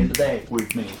backwards man, the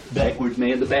backwards man. Backwards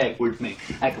man, the backwards man.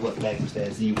 I can walk backwards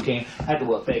fast as you can. I can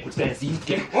walk backwards fast as you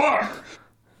can.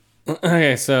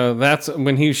 Okay, so that's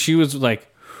when she was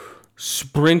like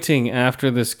sprinting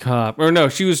after this cop. Or no,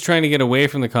 she was trying to get away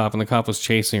from the cop, and the cop was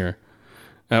chasing her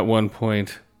at one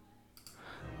point.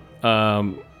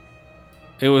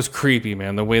 It was creepy,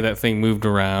 man, the way that thing moved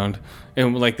around.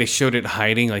 And like they showed it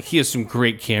hiding. Like he has some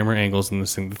great camera angles in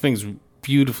this thing. The thing's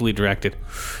beautifully directed.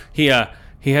 He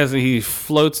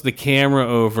floats the camera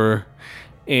over,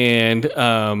 and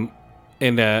like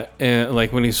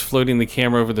when he's floating the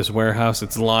camera over this warehouse,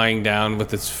 it's lying down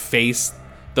with its face,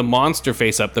 the monster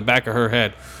face up, the back of her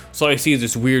head. So all I see is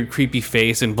this weird creepy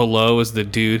face, and below is the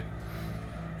dude.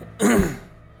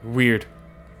 Weird.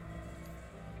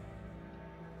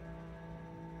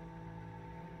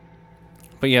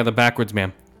 But yeah, the Backwards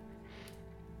Man.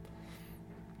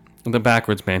 The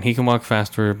Backwards Man. He can walk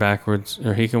faster backwards,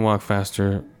 or he can walk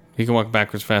faster. He can walk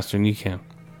backwards faster than you can.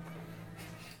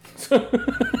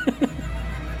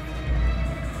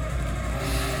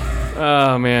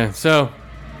 Oh, man. So,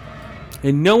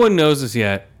 and no one knows this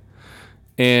yet.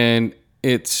 And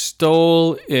it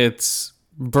stole its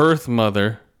birth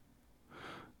mother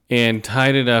and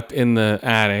tied it up in the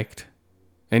attic.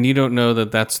 And you don't know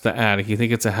that that's the attic. You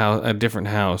think it's a different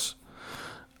house.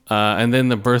 And then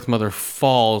the birth mother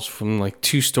falls from like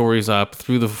 2 stories up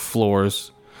through the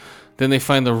floors. Then they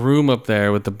find the room up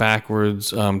there with the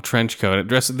backwards trench coat.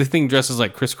 The thing dresses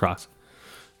like Crisscross.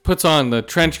 Puts on the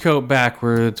trench coat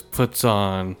backwards. Puts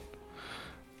on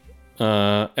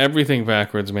everything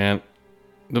backwards, man.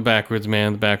 The Backwards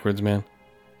Man. The Backwards Man.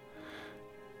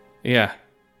 Yeah.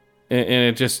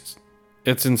 And it's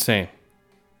insane.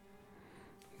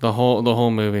 The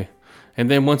whole movie. And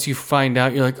then once you find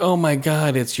out, you're like, oh my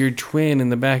God, it's your twin in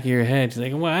the back of your head. You're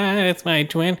like, what? It's my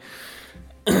twin?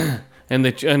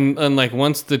 and like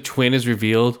once the twin is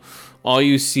revealed, all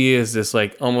you see is this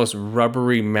like almost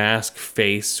rubbery mask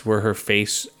face where her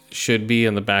face should be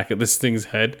on the back of this thing's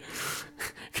head.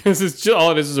 Because it's just,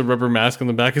 all it is a rubber mask on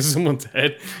the back of someone's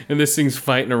head, and this thing's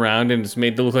fighting around, and it's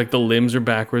made to look like the limbs are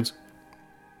backwards.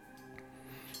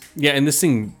 Yeah, and this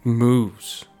thing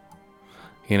moves.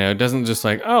 You know, it doesn't just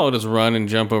like, oh, it'll just run and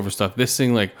jump over stuff. This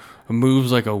thing like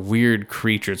moves like a weird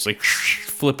creature. It's like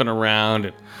flipping around.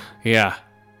 And, yeah.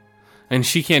 And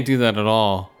she can't do that at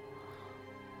all.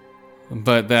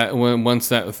 But that once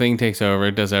that thing takes over,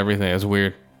 it does everything. It's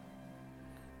weird.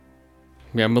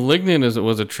 Yeah, Malignant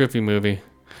was a trippy movie.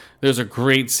 There's a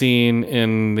great scene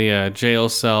in the jail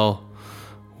cell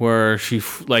where she,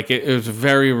 like, it was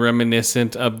very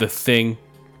reminiscent of The Thing.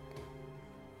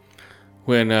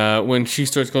 When she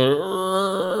starts going,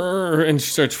 and she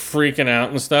starts freaking out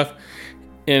and stuff,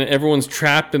 and everyone's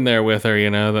trapped in there with her, you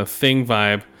know, the Thing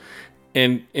vibe,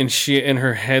 and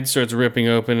her head starts ripping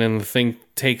open, and the Thing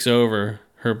takes over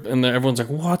her, and everyone's like,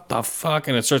 what the fuck?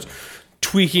 And it starts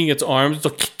tweaking its arms, it's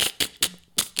like,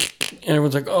 and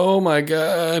everyone's like, oh my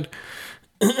god.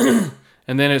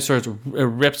 And then it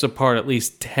rips apart at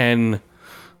least 10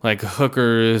 like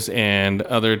hookers and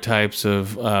other types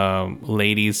of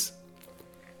ladies.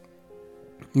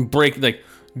 Break like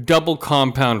double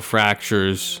compound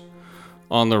fractures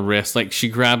on the wrist. Like she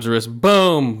grabs her wrist,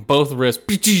 boom, both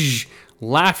wrists,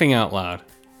 laughing out loud.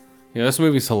 Yeah, this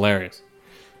movie's hilarious.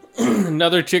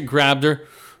 Another chick grabbed her,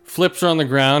 flips her on the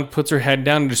ground, puts her head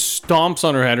down, and just stomps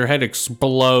on her head. Her head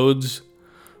explodes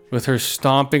with her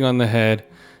stomping on the head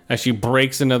as she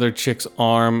breaks another chick's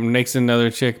arm, makes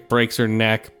another chick, breaks her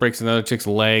neck, breaks another chick's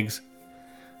legs.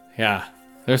 Yeah,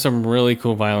 there's some really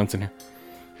cool violence in here.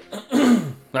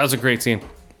 That was a great scene.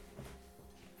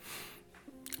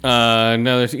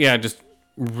 Just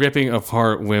ripping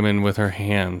apart women with her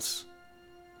hands.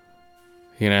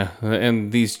 You know, and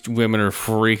these women are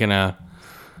freaking out.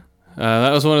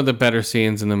 That was one of the better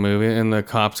scenes in the movie. And the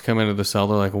cops come into the cell.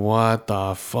 They're like, what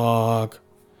the fuck?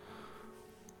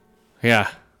 Yeah.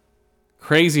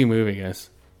 Crazy movie, guys.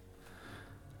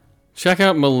 Check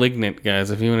out Malignant,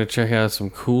 guys, if you want to check out some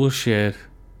cool shit.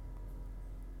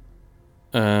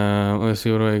 Let's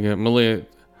see, what do I get? Malignant.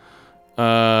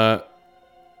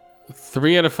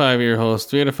 3 out of 5 ear holes,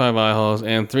 3 out of 5 eye holes,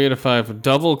 and 3 out of 5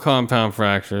 double compound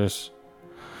fractures.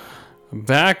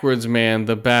 Backwards Man,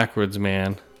 the Backwards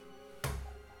Man.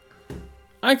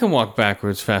 I can walk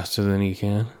backwards faster than you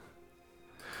can.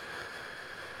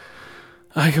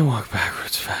 I can walk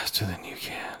backwards faster than you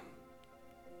can.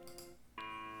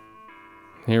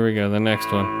 Here we go, the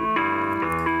next one.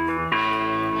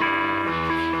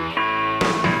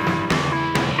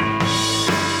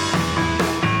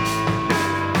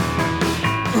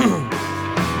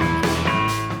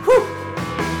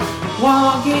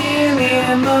 Walking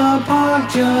in the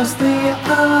park just the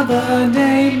other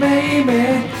day,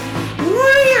 baby.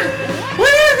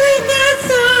 Where did that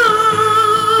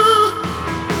song?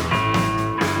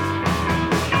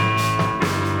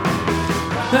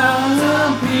 Thousands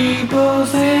of people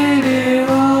sitting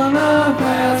on a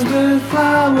grass with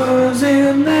flowers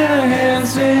in their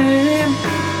hands, singing.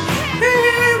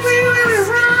 Everything is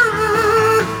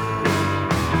wrong.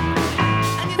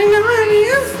 I know it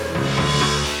is.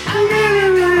 I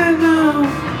know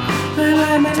that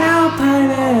I'm an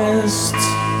alpinist.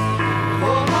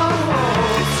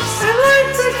 I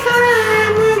like to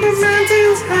climb with the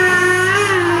mountains high.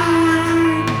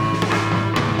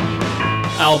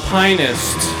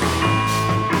 Alpinist.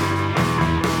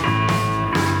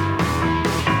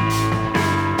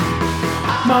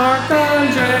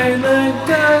 Marc-Andre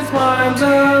Lecter climbs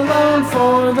alone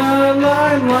for the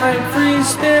limelight.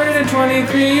 Free-spirited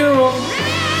 23-year-old.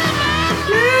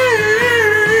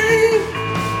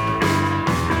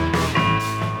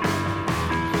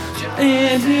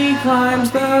 And he climbs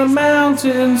the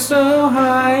mountain so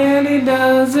high, and he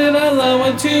does it alone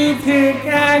with 2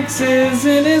 pickaxes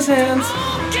in his hands.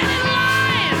 Get in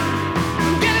line!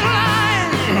 Get in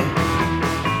line!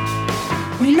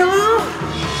 You know,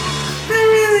 I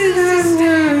really love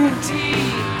you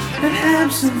and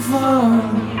have some fun.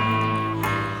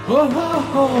 Oh,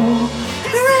 oh, oh.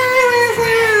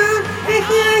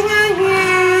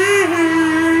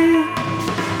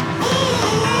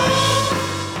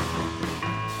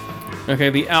 Okay,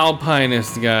 The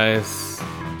Alpinist, guys.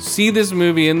 See this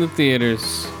movie in the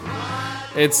theaters.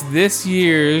 It's this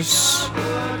year's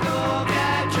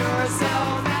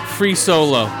Free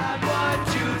Solo.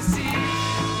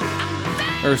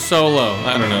 Or Solo.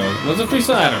 I don't know. Was it Free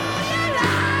Solo? I don't know.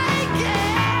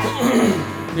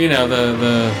 You know,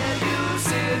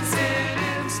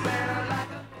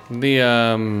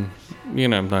 you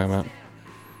know what I'm talking about.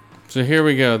 So here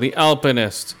we go. The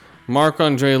Alpinist.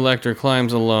 Marc-Andre Lecter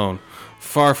climbs alone,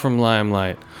 far from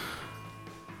limelight.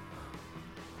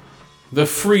 The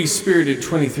free-spirited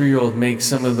 23-year-old makes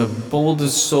some of the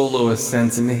boldest solo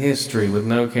ascents in history with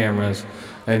no cameras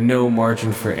and no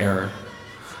margin for error.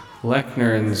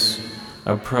 Lechnern's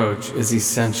approach is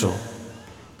essential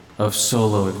of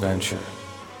solo adventure.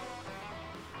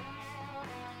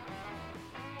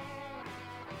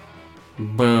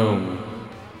 Boom.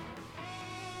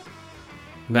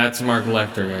 That's Mark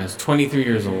Lecter, guys. 23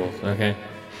 years old, okay?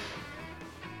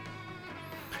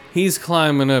 He's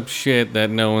climbing up shit that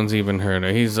no one's even heard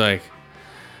of. He's like,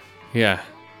 yeah.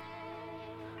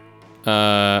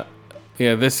 Yeah,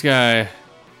 this guy,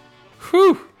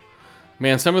 whew.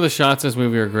 Man, some of the shots in this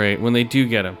movie are great when they do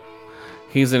get him.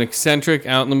 He's an eccentric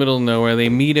out in the middle of nowhere. They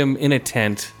meet him in a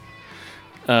tent,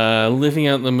 living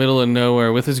out in the middle of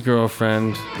nowhere with his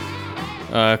girlfriend,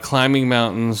 climbing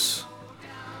mountains.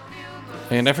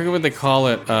 And I forget what they call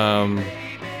it.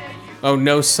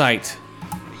 No sight.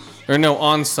 Or no,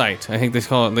 on site. I think they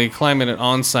call it. They climb it at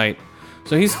on site.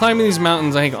 So he's climbing these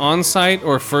mountains, I think on site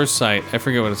or first sight. I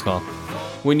forget what it's called.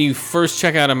 When you first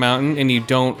check out a mountain and you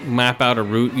don't map out a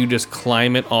route, you just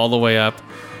climb it all the way up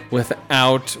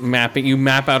without mapping. You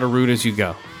map out a route as you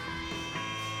go.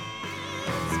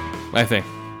 I think.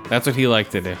 That's what he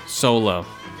liked to do. Solo.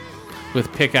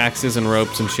 With pickaxes and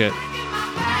ropes and shit.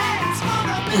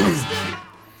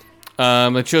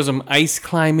 It shows him ice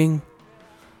climbing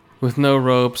with no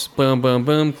ropes. Boom, boom,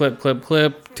 boom. Clip, clip,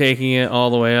 clip. Taking it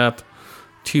all the way up.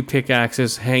 2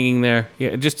 pickaxes hanging there.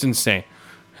 Yeah, just insane.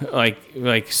 Like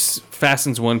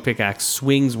fastens one pickaxe,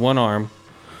 swings one arm,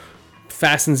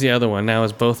 fastens the other one. Now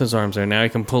both his arms there. Now he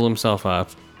can pull himself up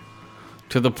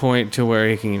to the point to where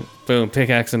he can, boom,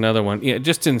 pickaxe another one. Yeah,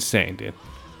 just insane, dude.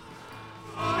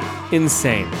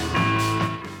 Insane.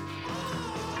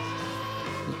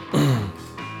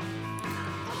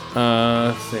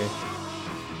 Let's see.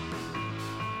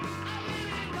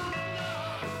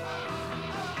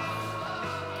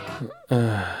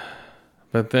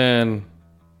 But then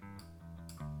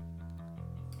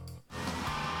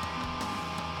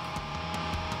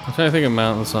I'm trying to think of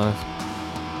mountain songs.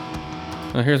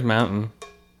 Oh, here's Mountain.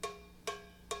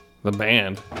 The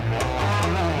band.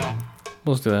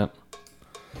 Let's do that.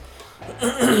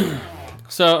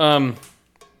 So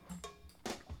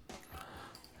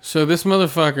this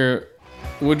motherfucker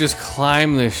would just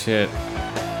climb this shit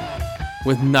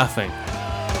with nothing.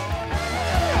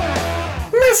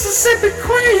 Mississippi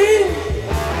Queen,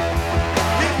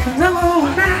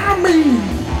 Lord, I mean,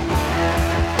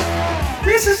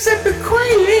 Mississippi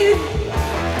Queen,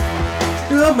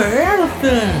 you're my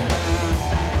everything.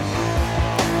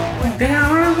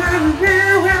 Down around the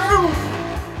railroad,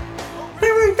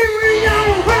 everything your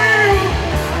way.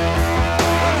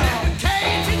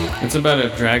 It's about a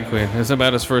drag queen. It's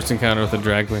about his first encounter with a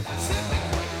drag queen.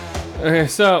 Okay,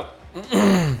 so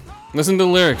listen to the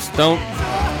lyrics. Don't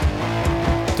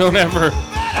ever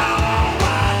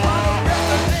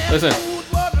listen.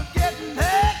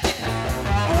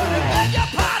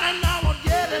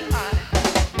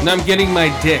 Now I'm getting my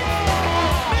dick.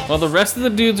 While the rest of the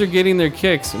dudes are getting their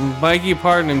kicks, beg your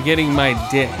pardon, I'm getting my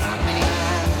dick.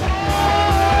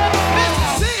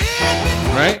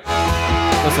 Right?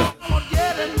 Listen.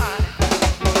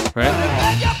 Right?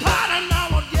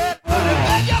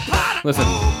 Listen.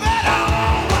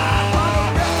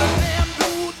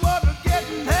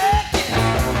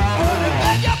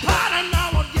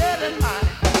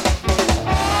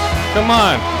 Come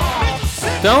on.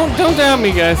 Don't doubt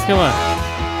me, guys. Come on.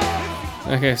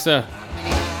 Okay, so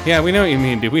yeah, we know what you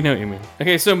mean, dude. We know what you mean.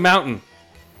 Okay, so Mountain.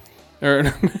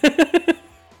 The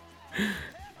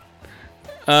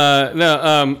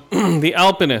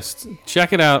Alpinist.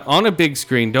 Check it out on a big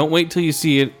screen. Don't wait till you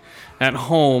see it at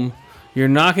home. You're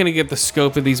not gonna get the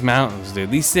scope of these mountains,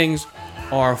 dude. These things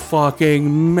are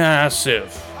fucking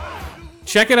massive.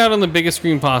 Check it out on the biggest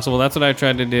screen possible. That's what I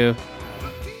tried to do.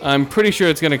 I'm pretty sure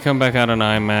it's gonna come back out on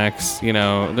IMAX. You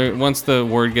know, once the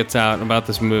word gets out about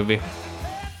this movie.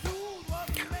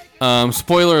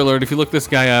 Spoiler alert: if you look this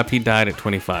guy up, he died at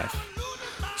 25.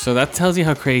 So that tells you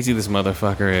how crazy this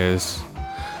motherfucker is.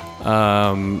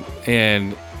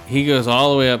 And he goes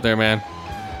all the way up there, man.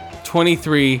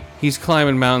 23, he's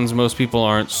climbing mountains most people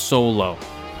aren't, solo.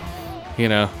 You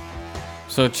know?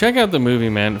 So check out the movie,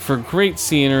 man. For great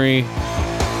scenery.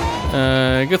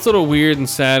 It gets a little weird and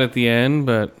sad at the end,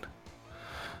 but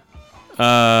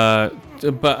I'm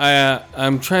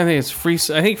trying to think. It's Free.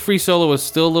 I think Free Solo was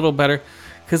still a little better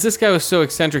because this guy was so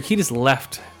eccentric. He just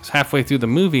left halfway through the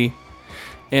movie,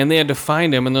 and they had to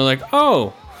find him. And they're like,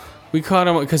 "Oh, we caught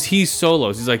him because he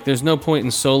solos." He's like, "There's no point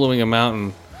in soloing a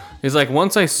mountain." He's like,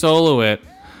 "Once I solo it,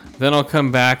 then I'll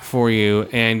come back for you,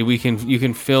 and you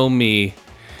can film me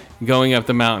going up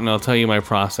the mountain. I'll tell you my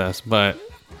process, but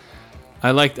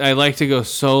I like to go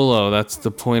solo. That's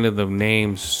the point of the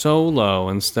name, solo,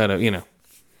 instead of,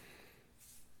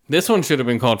 This one should have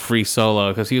been called Free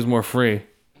Solo because he was more free.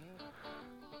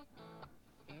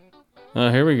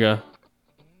 Here we go.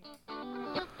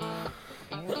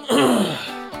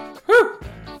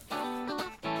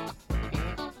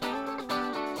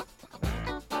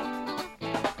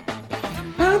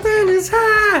 Nothing is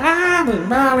high, the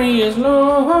body is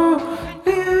low.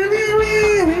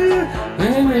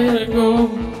 Let it go.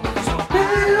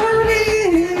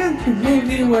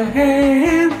 Give you a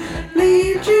hand,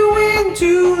 lead you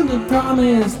into the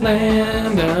promised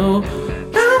land. Oh,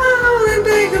 come on and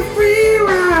take a free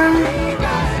ride.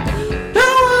 Come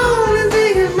on and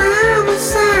take it round the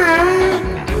side.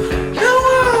 Come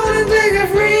on and take a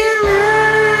free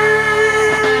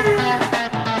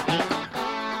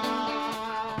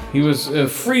ride. He was a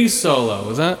free solo.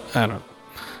 Was that? I don't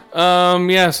know.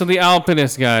 Yeah. So the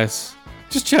Alpinist, guys,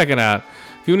 just check it out.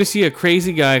 If you want to see a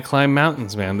crazy guy climb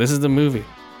mountains, man, this is the movie.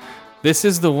 This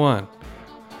is the one.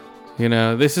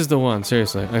 This is the one.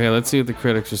 Seriously. Okay, let's see what the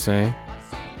critics are saying.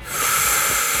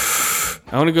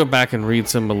 I want to go back and read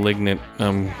some Malignant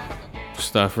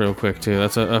stuff real quick, too.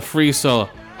 That's a free solo.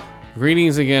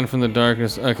 Greetings again from the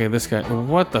darkness. Okay, this guy.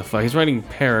 What the fuck? He's writing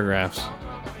paragraphs.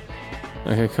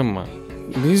 Okay, come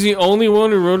on. He's the only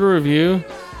one who wrote a review?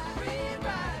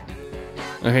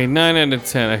 Okay, 9 out of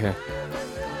 10. Okay.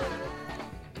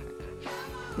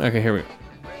 Okay, here we go.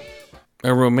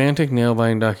 A romantic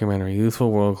nail-biting documentary, youthful,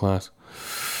 world-class.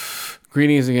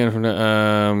 Greetings again from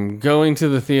the, going to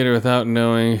the theater without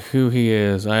knowing who he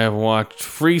is. I have watched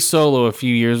Free Solo a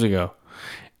few years ago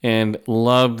and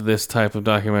loved this type of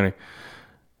documentary.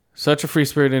 Such a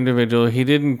free-spirited individual. He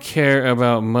didn't care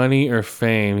about money or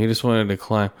fame. He just wanted to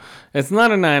climb. It's not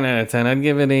a 9 out of 10. I'd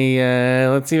give it a,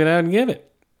 let's see what I would give it.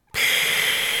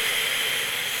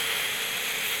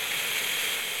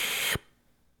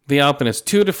 The Alpinist,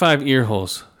 2 to 5 ear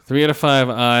holes, 3 out of 5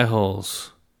 eye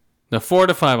holes. No, 4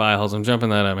 to 5 eye holes. I'm jumping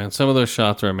that up, man. Some of those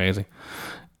shots are amazing.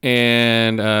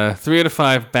 And 3 out of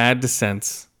 5 bad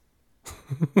descents.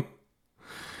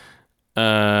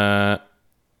 Why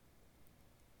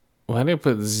did I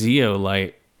put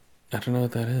zeolite? I don't know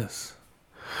what that is.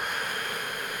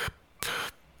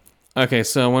 Okay,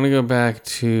 so I want to go back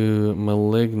to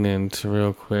Malignant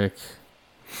real quick.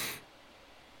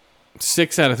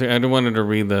 6 out of 3. I wanted to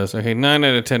read those. Okay, 9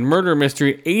 out of 10. Murder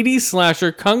mystery, 80s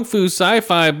slasher, kung fu,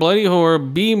 sci-fi, bloody horror,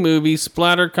 B-movie,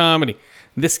 splatter comedy.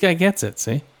 This guy gets it,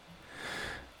 see?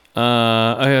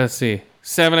 Okay, let's see.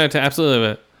 7 out of 10. Absolutely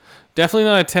love it. Definitely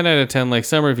not a 10 out of 10 like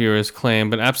some reviewers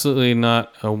claim, but absolutely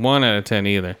not a 1 out of 10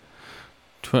 either.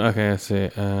 Okay, let's see.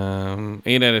 8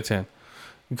 out of 10.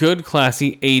 Good,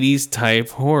 classy, 80s type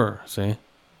horror, see?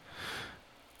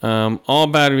 All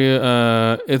bad review.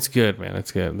 It's good, man.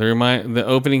 It's good. The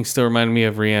opening still reminded me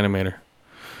of Reanimator.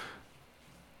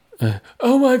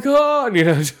 Oh my god!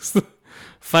 Just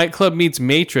Fight Club meets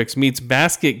Matrix meets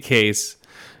Basket Case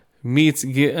meets.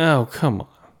 Oh, come on.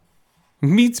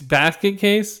 Meets Basket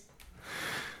Case?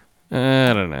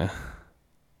 I don't know.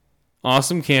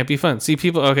 Awesome, campy, fun. See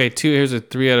people. Okay, here's a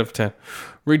 3 out of 10.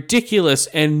 Ridiculous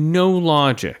and no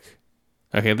logic.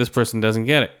 Okay, this person doesn't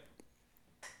get it.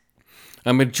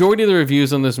 A majority of the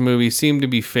reviews on this movie seem to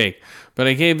be fake, but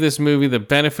I gave this movie the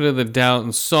benefit of the doubt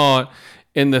and saw it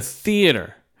in the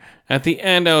theater. At the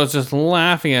end, I was just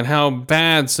laughing at how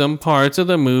bad some parts of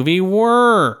the movie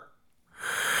were.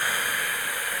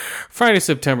 Friday,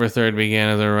 September 3rd began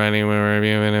as a writing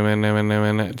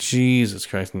review. Jesus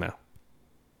Christ, no.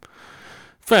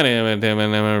 Friday, I'm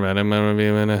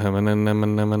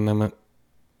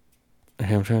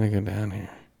trying to go down here.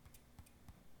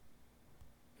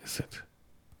 Is it?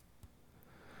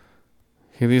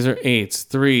 Okay, these are 8s,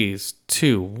 3s,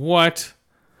 2. What?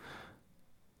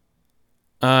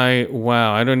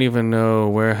 Wow, I don't even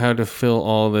know how to fill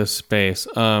all this space.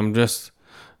 Just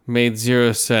made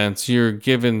 0 sense. You're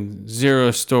given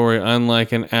 0 story,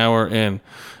 unlike an hour in.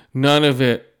 None of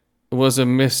it was a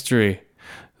mystery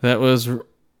that was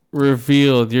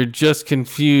revealed. You're just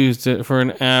confused for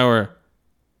an hour.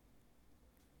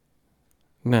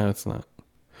 No, it's not.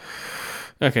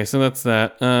 Okay, so that's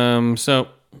that. So,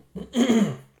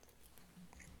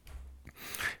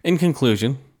 in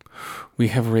conclusion, we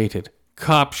have rated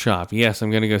Cop Shop. Yes, I'm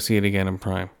going to go see it again in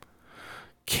Prime.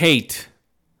 Kate.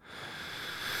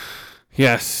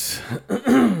 Yes.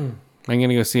 I'm going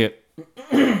to go see it.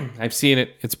 I've seen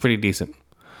it. It's pretty decent.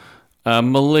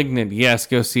 Malignant. Yes,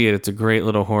 go see it. It's a great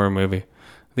little horror movie.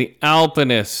 The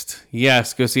Alpinist.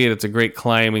 Yes, go see it. It's a great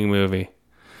climbing movie.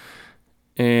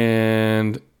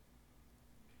 And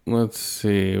let's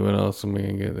see. What else am I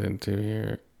going to get into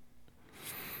here?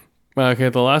 Okay,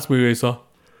 the last movie I saw.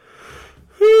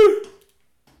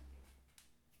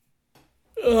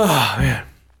 Oh, man.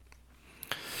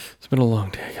 It's been a long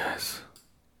day, guys.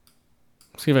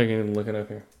 Let's see if I can look it up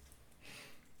here.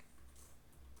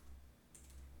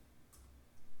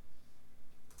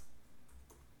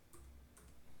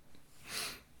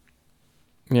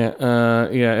 Yeah,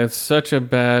 it's such a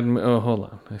bad... Oh, hold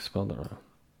on. I spelled it wrong.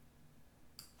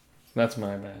 That's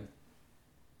my bad.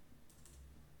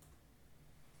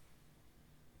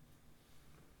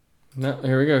 No,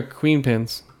 here we go. Queen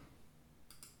pins.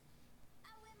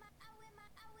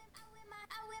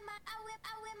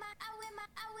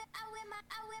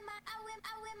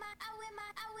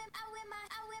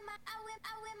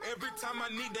 Every time I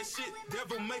need that shit,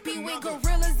 devil make Be with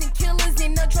gorillas and killers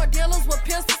and the drug dealers with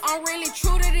pistols. I'm really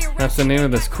true to the That's the name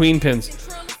of this. Queen Pins.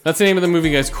 That's the name of the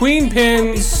movie, guys. Queen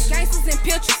Pins. Gangsters and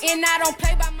pictures, and I don't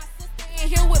play by my sister. And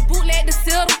here with bootleg the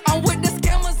silver. I'm with the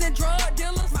scammers and drug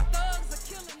dealers. My thugs are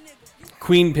killing niggas.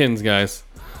 Queen Pins, guys.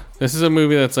 This is a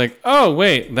movie that's like, oh,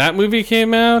 wait, that movie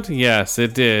came out? Yes,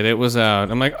 it did. It was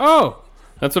out. I'm like, oh.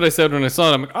 That's what I said when I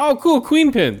saw it. I'm like, oh, cool,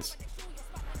 Queen Pins.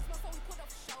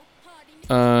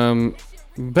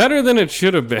 Better than it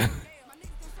should have been.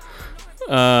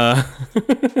 I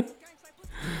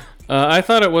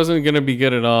thought it wasn't going to be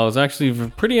good at all. It was actually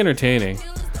pretty entertaining.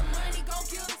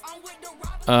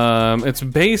 It's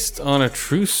based on a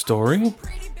true story.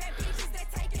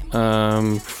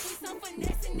 From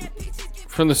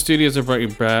the studios of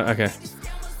Brad. Okay.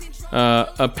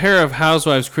 A pair of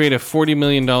housewives create a $40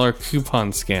 million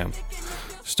coupon scam,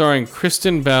 starring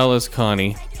Kristen Bell as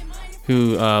Connie,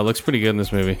 who looks pretty good in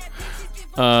this movie.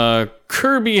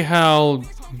 Kirby Howell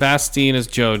Bastine as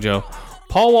JoJo.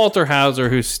 Paul Walter Hauser,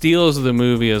 who steals the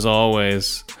movie as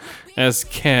always, as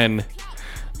Ken.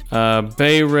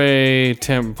 Bay Ray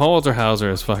Tim. Paul Walter Hauser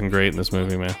is fucking great in this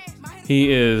movie, man.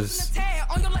 He is.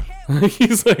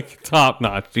 He's like top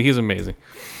notch. He's amazing.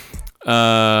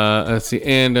 Let's see.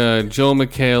 And Joel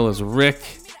McHale is Rick.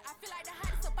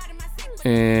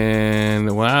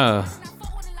 And wow.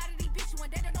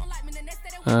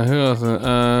 Who else?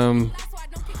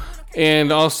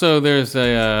 And also there's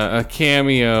a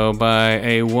cameo by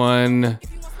a one.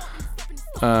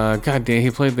 God damn,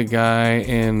 he played the guy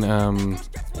in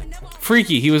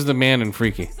Freaky. He was the man in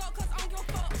Freaky.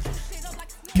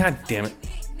 God damn it.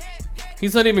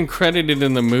 He's not even credited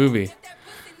in the movie.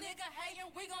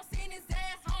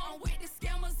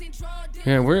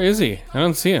 Yeah, where is he? I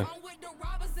don't see him.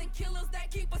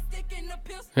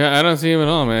 Yeah, I don't see him at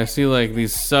all, man. I see like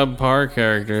these subpar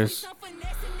characters.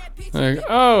 Like,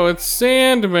 oh, it's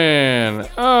Sandman.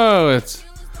 Oh, it's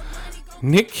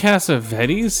Nick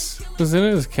Cassavetes was in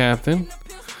it as Captain.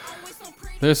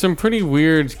 There's some pretty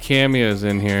weird cameos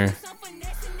in here,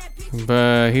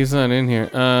 but he's not in here.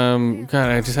 God,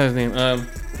 I just had his name.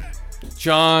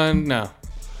 John. No, I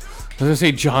was gonna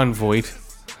say John Voight.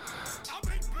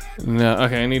 No,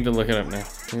 okay, I need to look it up now.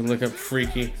 Let me look up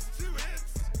Freaky.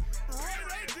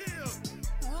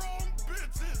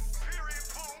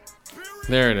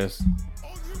 There it is.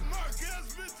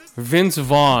 Vince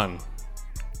Vaughn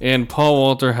and Paul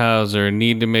Walter Hauser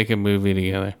need to make a movie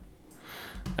together.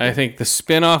 I think the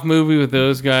spin-off movie with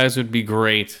those guys would be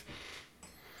great.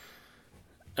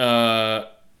 Yeah.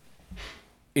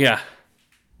 I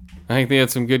think they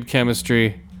had some good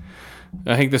chemistry.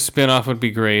 I think the spin-off would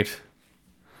be great.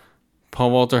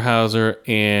 Paul Walter Hauser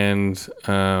and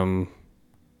God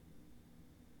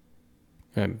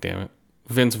damn it,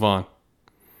 Vince Vaughn.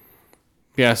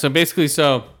 Yeah, so basically,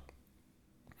 so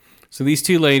these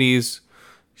two ladies,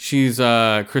 she's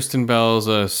Kristen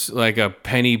Bell's like a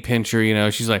penny pincher, you know.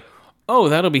 She's like, oh,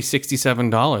 that'll be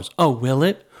 $67. Oh, will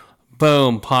it?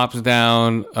 Boom, pops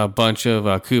down a bunch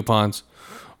of coupons,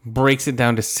 breaks it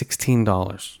down to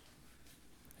 $16.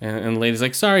 And the lady's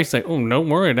like, sorry. She's like, oh, don't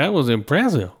worry, that was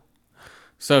impressive.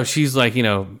 So she's like, you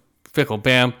know, fickle,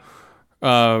 bam.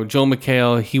 Joel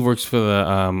McHale, he works for the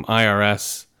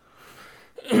IRS.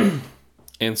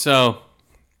 And so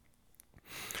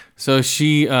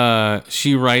she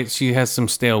writes, she has some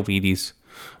stale Wheaties,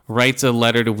 writes a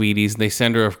letter to Wheaties, and they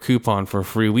send her a coupon for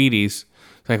free Wheaties.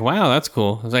 It's like, wow, that's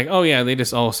cool. It's like, oh yeah, they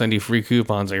just all send you free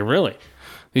coupons. Like, really?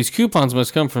 These coupons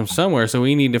must come from somewhere, so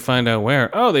we need to find out where.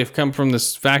 Oh, they've come from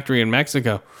this factory in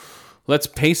Mexico. Let's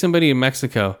pay somebody in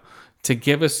Mexico to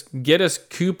get us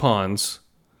coupons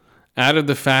out of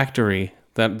the factory,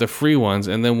 that the free ones,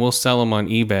 and then we'll sell them on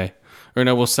eBay. Or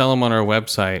no, we'll sell them on our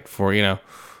website for, you know,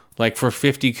 like for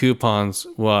 50 coupons,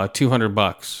 well,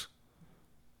 $200,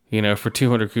 you know, for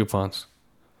 200 coupons.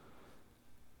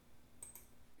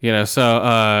 You know,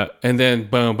 so and then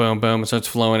boom, boom, boom, it starts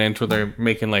flowing into where they're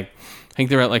making like, I think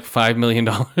they're at like $5 million.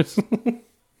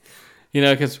 You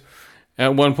know, because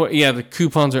at one point, yeah, the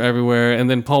coupons are everywhere, and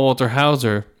then Paul Walter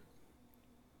Hauser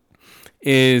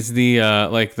is the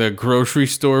like the grocery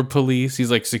store police.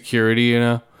 He's like security, you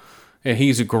know, and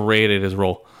he's great at his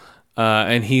role.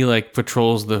 And he like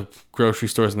patrols the grocery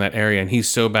stores in that area, and he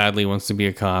so badly wants to be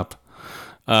a cop.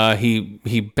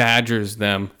 He badgers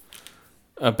them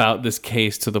about this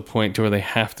case to the point to where they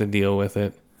have to deal with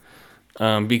it,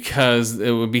 because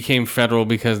it became federal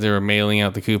because they were mailing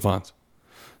out the coupons.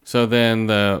 So then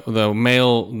the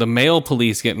mail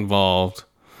police get involved,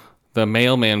 the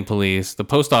mailman police, the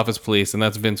post office police, and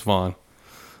that's Vince Vaughn,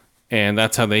 and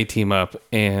that's how they team up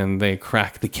and they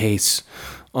crack the case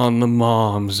on the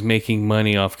moms making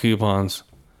money off coupons.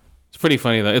 It's pretty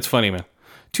funny though. It's funny, man.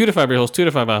 2 to 5 ear holes, 2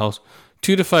 to 5 eye holes,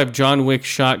 2 to 5 John Wick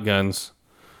shotguns.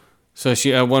 So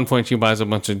she at one point she buys a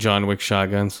bunch of John Wick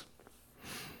shotguns.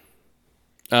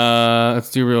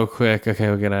 Let's do real quick. Okay,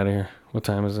 we'll get out of here. What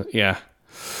time is it? Yeah.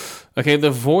 Okay,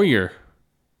 The Voyeur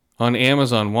on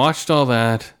Amazon. Watched all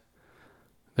that.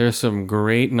 There's some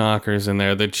great knockers in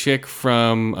there. The chick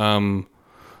from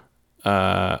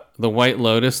The White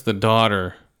Lotus, the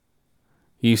daughter.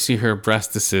 You see her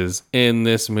breastises in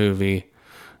this movie,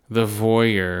 The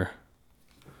Voyeur.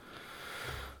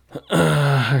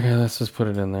 Okay, let's just put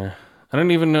it in there. I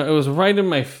don't even know. It was right in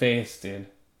my face, dude.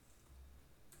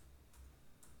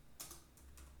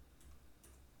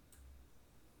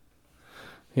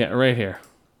 Yeah, right here.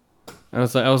 I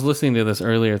was listening to this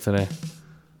earlier today.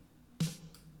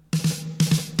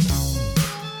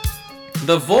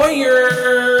 The Voyeur.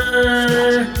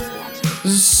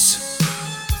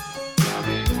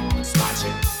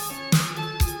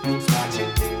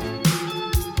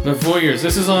 The Voyeurs.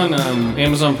 This is on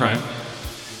Amazon Prime.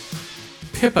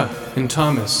 Pippa and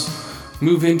Thomas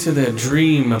move into their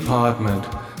dream apartment.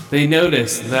 They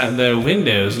notice that their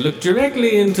windows look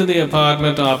directly into the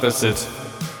apartment opposite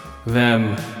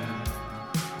them.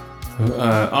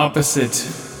 The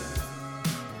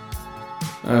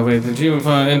dream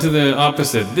apartment into the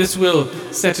opposite. This will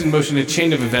set in motion a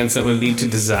chain of events that will lead to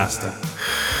disaster.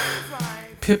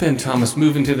 Pippa and Thomas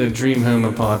move into their dream home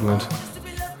apartment.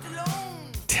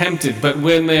 Tempted, but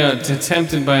when they are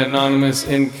tempted by anonymous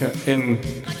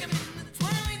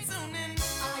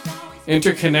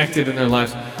interconnected in their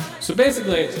lives. So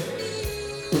basically,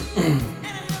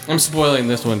 I'm spoiling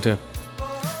this one too.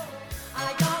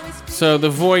 So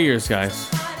The Voyeurs, guys.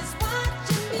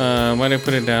 Why did I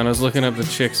put it down? I was looking up the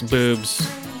chick's boobs.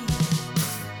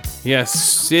 Yes,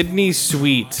 Sydney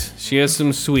Sweet. She has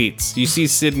some sweets. You see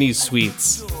Sydney's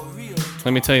sweets.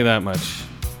 Let me tell you that much.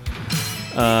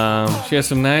 She has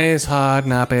some nice hard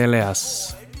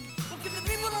napeles.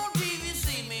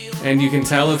 And you can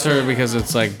tell it's her because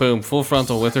it's like, boom, full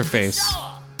frontal with her face.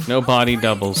 No body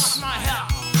doubles.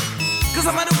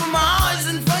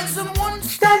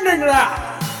 Standing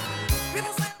there!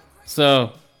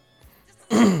 So...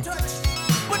 I'm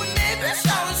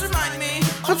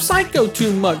psycho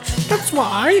too much. That's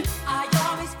why.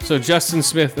 So Justin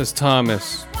Smith as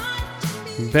Thomas.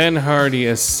 Ben Hardy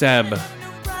as Seb.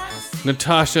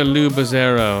 Natasha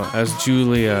Lubezero as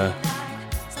Julia.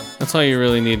 That's all you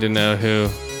really need to know who.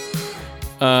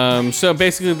 So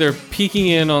basically they're peeking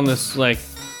in on this like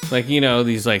you know,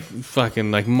 these like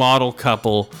fucking like model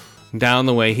couple down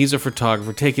the way. He's a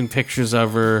photographer taking pictures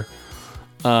of her,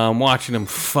 watching him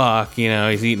fuck, you know,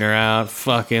 he's eating her out,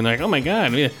 fucking like, oh my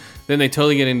god. Then they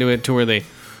totally get into it to where they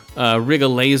rig a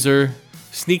laser,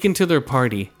 sneak into their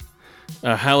party,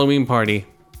 a Halloween party,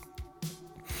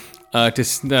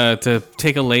 to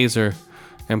take a laser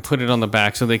and put it on the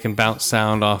back so they can bounce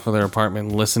sound off of their apartment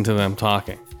and listen to them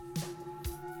talking.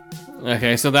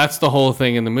 Okay, so that's the whole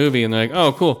thing in the movie, and they're like,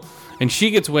 oh, cool. And she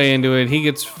gets way into it. He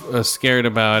gets scared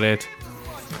about it.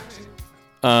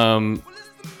 And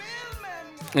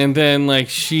then, like,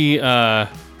 she, so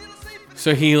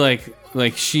he,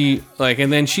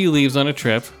 and then she leaves on a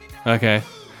trip. Okay.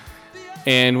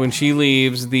 And when she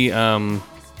leaves, the,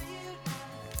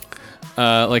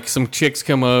 like, some chicks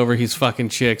come over. He's fucking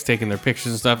chicks, taking their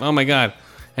pictures and stuff. Oh, my God.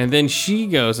 And then she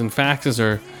goes and faxes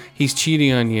her, he's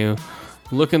cheating on you.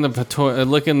 Look in the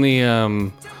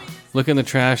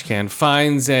trash can,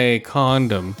 finds a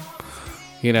condom.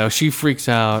 You know, she freaks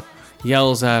out,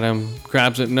 yells at him,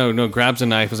 grabs a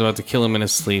knife, is about to kill him in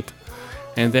his sleep.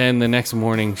 And then the next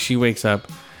morning, she wakes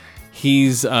up.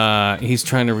 He's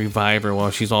trying to revive her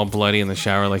while she's all bloody in the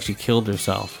shower, like she killed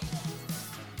herself.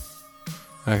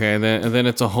 Okay, and then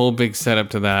it's a whole big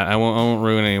setup to that. I won't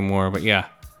ruin it anymore, but yeah,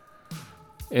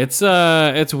 it's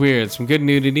weird. Some good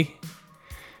nudity.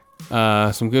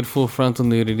 Some good full frontal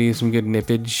nudity, some good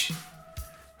nippage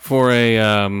for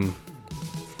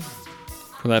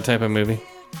for that type of movie.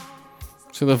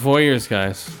 So the voyeurs,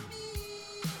 guys.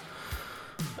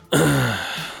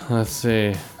 Let's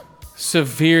see.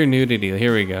 Severe nudity.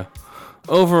 Here we go.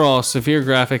 Overall, severe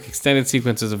graphic extended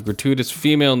sequences of gratuitous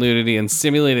female nudity and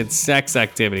simulated sex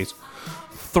activities.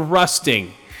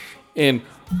 Thrusting and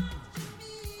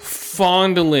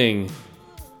fondling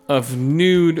of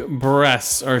nude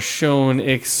breasts are shown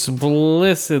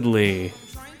explicitly.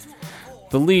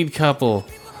 The lead couple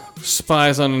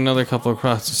spies on another couple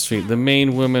across the street. The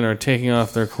main women are taking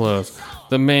off their clothes.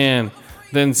 The man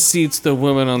then seats the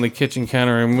woman on the kitchen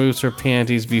counter and removes her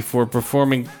panties before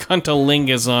performing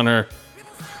cunnilingus on her.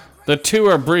 The two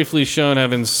are briefly shown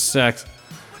having sex.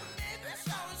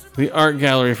 The art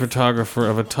gallery photographer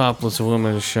of a topless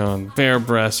woman is shown. Bare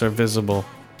breasts are visible.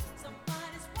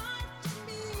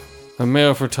 A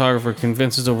male photographer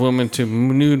convinces a woman to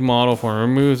nude model for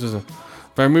him,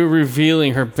 by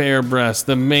revealing her bare breasts.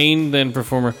 The main then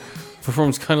performs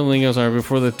cunnilingus on her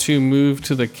before the two move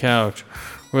to the couch,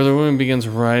 where the woman begins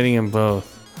riding them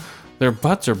both. Their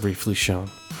butts are briefly shown,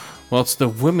 whilst the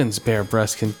women's bare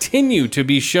breasts continue to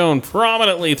be shown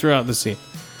prominently throughout the scene.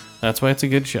 That's why it's a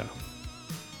good show.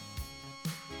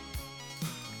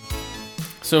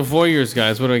 So voyeurs,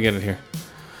 guys, what do I get it here?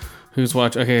 Who's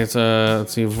watching? Okay, it's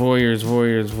let's see, voyeurs.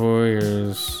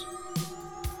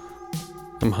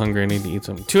 I'm hungry. I need to eat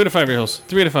something. 2 out of 5 ear holes.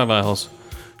 3 out of 5 eye holes.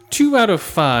 2 out of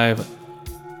 5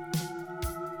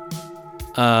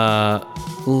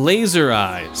 laser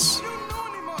eyes.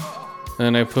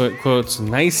 And I put quotes,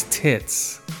 nice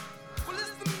tits.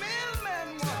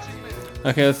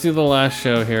 Okay, let's do the last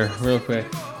show here, real quick.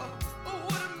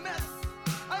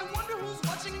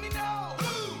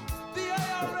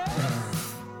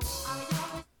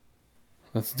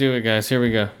 Let's do it, guys. Here we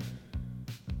go.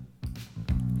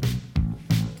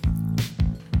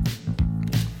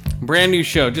 Brand new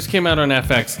show. Just came out on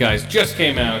FX, guys. Just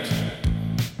came out.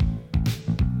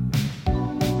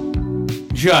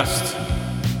 Just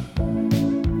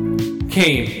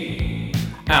came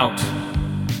out.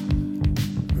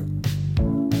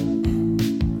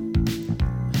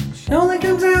 She only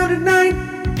comes out at night.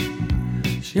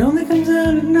 She only comes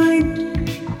out at night.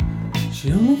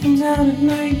 She only comes out at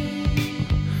night.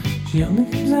 She only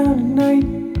comes out at night.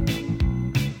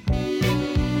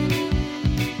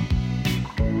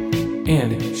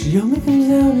 And she only comes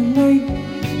out at night.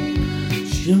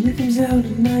 She only comes out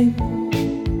at night.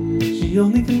 She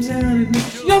only comes out at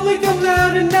night. She only comes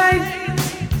out at night.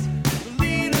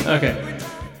 Okay.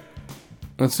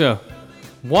 Let's go.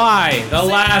 Why the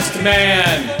last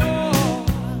man?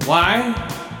 Why?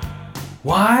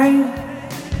 Why?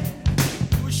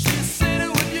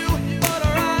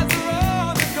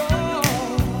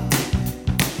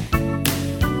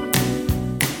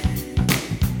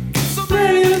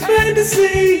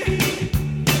 Fantasy.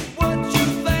 What you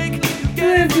think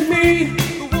to me.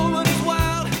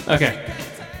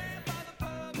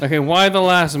 Okay, why the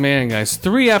last man, guys?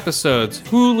 3 episodes,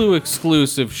 Hulu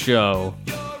exclusive show.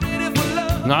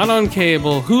 Not on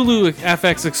cable. Hulu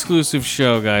FX exclusive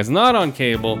show, guys. Not on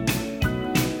cable.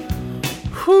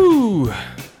 Whew.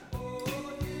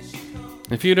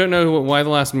 If you don't know what Why the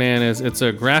Last Man is, it's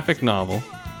a graphic novel.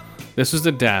 This was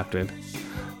adapted.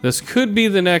 This could be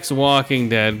the next Walking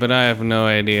Dead, but I have no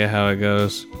idea how it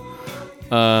goes.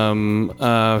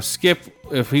 Skip,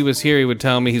 if he was here, he would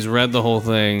tell me he's read the whole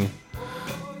thing.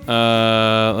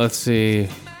 Let's see.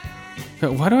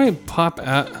 Why do I pop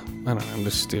out? I don't know, I'm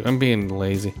just stupid. I'm being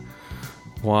lazy.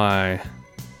 Why?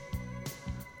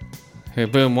 Okay,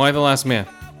 boom. Why the Last Man?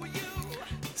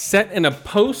 Set in a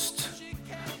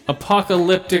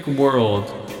post-apocalyptic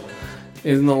world,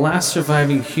 is the last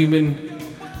surviving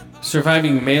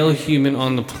male human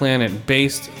on the planet,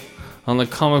 based on the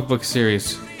comic book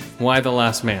series Why the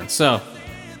Last Man. So,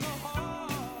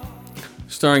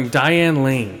 starring Diane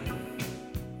Lane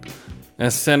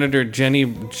as Senator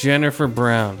Jennifer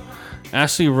Brown,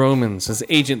 Ashley Romans as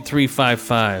Agent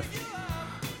 355,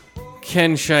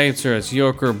 Ken Scheitzer as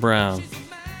Yoker Brown,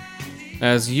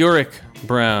 as Yorick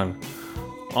Brown,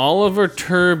 Oliver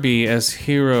Turby as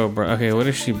Hero Brown. Okay, what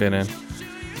has she been in?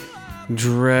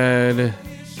 Dread.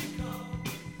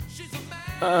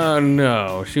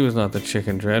 No, she was not the chick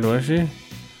in Dread, was she?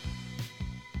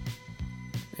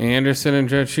 Anderson in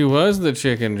Dread, she was the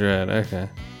chick in Dread. Okay.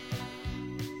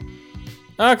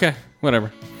 Okay,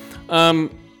 whatever.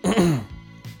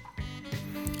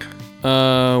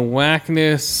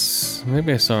 Whackness.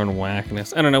 Maybe I saw her in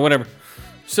Whackness. I don't know, whatever.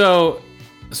 So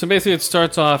basically it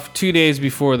starts off 2 days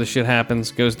before the shit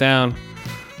happens, goes down.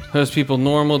 Host people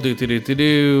normal,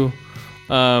 do.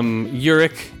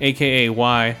 Uric, aka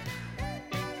Y.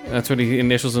 That's what he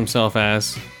initials himself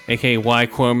as, aka Y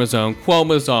chromosome.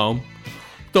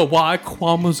 The Y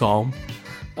chromosome.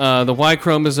 The Y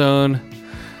chromosome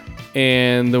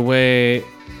and the way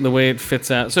it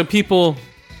fits out. So people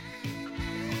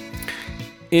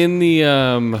in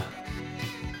the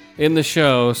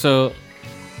show, so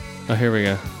here we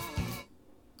go.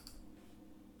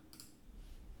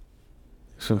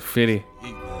 Some fitty.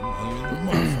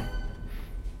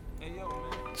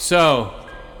 So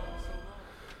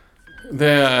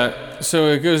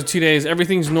it goes 2 days.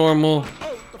 Everything's normal.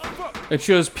 It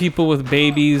shows people with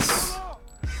babies.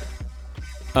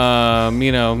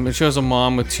 It shows a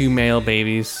mom with 2 male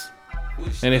babies.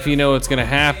 And if you know what's gonna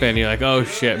happen, you're like, oh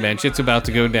shit, man, shit's about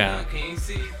to go down.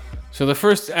 So the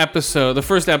first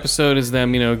episode is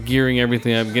them, gearing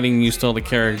everything up, getting used to all the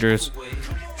characters,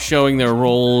 showing their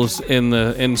roles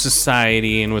in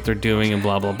society and what they're doing and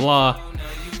blah blah blah.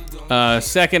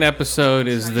 Second episode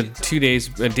is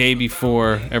a day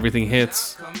before everything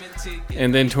hits,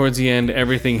 and then towards the end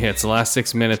everything hits. The last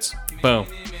 6 minutes, boom,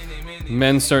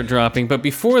 men start dropping. But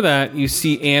before that, you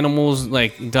see animals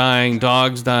like dying,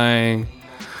 dogs dying.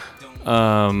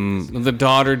 The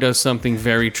daughter does something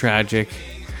very tragic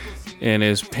and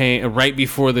is right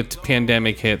before the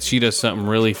pandemic hits. She does something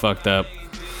really fucked up.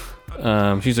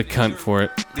 She's a cunt for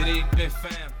it,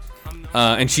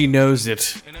 and she knows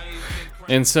it.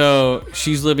 And so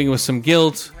she's living with some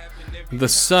guilt. The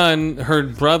son, her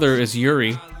brother, is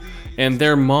Yuri, and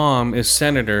their mom is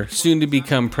senator, soon to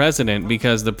become president,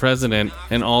 because the president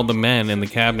and all the men in the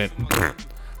cabinet,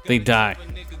 they die.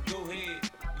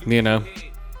 And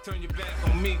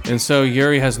so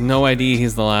Yuri has no idea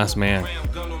he's the last man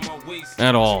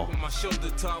at all.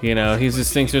 He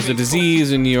just thinks there's a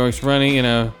disease and New York's running,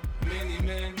 and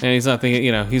he's not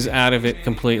thinking, he's out of it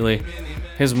completely.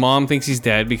 His mom thinks he's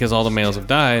dead because all the males have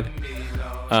died.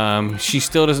 She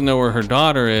still doesn't know where her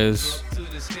daughter is.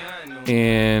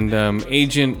 And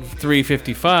Agent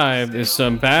 355 is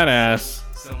some badass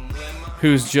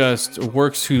who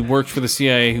works for the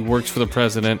CIA, who works for the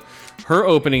president. Her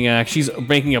opening act, she's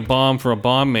making a bomb for a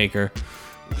bomb maker.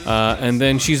 And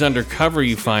then she's undercover,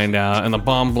 you find out, and the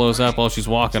bomb blows up while she's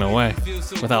walking away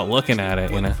without looking at it,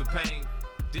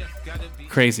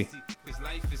 Crazy.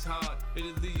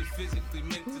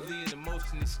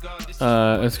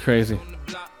 That's crazy.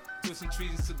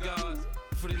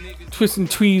 Twisting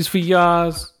trees for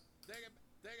yas.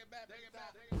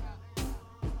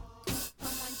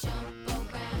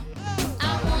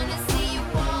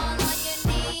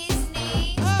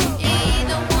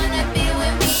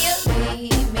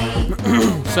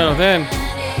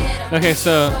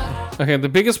 The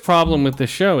biggest problem with the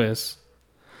show is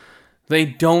they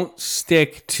don't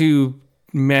stick to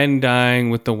men dying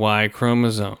with the Y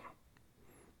chromosome.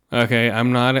 Okay,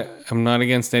 I'm not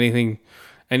against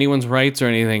anyone's rights or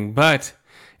anything, but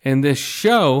in this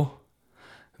show,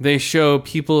 they show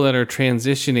people that are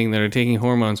transitioning, that are taking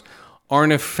hormones,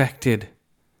 aren't affected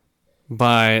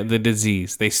by the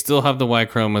disease. They still have the Y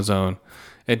chromosome.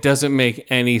 It doesn't make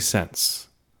any sense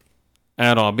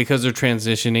at all because they're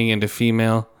transitioning into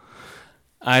female.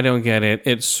 I don't get it.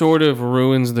 It sort of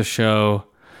ruins the show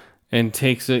and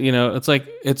takes it, it's like,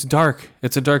 it's dark.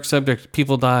 It's a dark subject.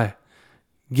 People die.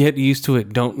 Get used to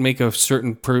it. Don't make a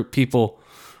certain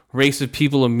race of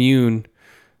people immune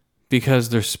because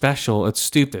they're special. It's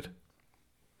stupid.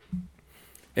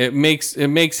 It makes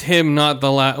him not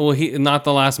the not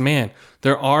the last man.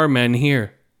 There are men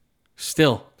here.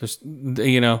 Still, there's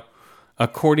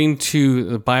according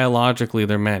to biologically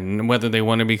they're men, whether they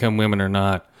want to become women or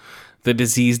not. The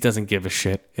disease doesn't give a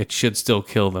shit. It should still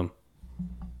kill them.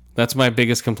 That's my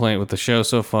biggest complaint with the show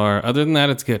so far. Other than that,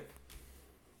 it's good.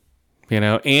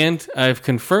 And I've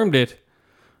confirmed it.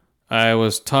 I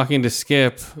was talking to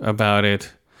Skip about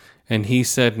it, and he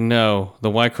said no, the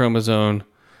Y chromosome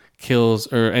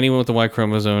kills, or anyone with the Y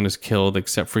chromosome is killed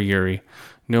except for Yuri,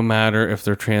 no matter if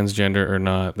they're transgender or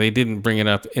not. They didn't bring it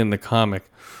up in the comic,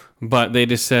 but they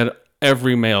just said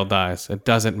every male dies. It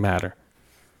doesn't matter.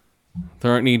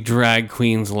 There aren't any drag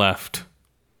queens left.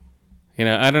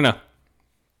 I don't know.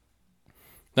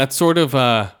 That's sort of,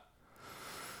 I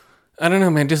don't know,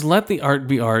 man. Just let the art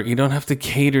be art. You don't have to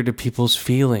cater to people's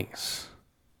feelings.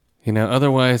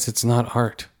 Otherwise it's not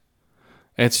art.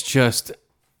 It's just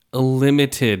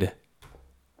limited.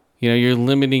 You're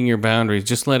limiting your boundaries.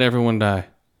 Just let everyone die.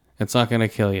 It's not going to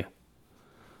kill you.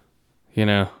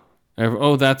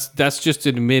 That's just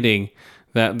admitting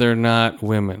that they're not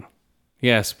women.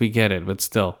 Yes, we get it, but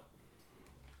still.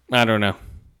 I don't know.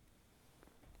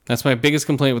 That's my biggest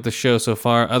complaint with the show so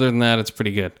far. Other than that, it's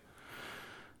pretty good.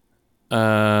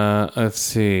 Let's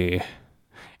see.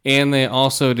 And they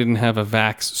also didn't have a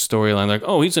vax storyline. Like,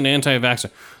 oh, he's an anti-vaxxer.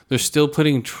 They're still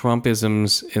putting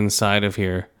Trumpisms inside of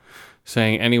here,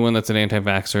 saying anyone that's an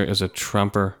anti-vaxxer is a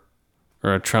Trumper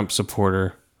or a Trump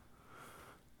supporter.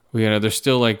 You know, they're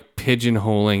still like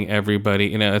pigeonholing everybody.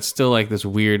 You know, it's still like this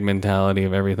weird mentality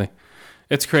of everything.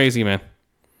 It's crazy, man.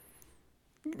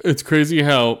 It's crazy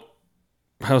how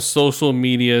social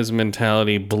media's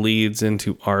mentality bleeds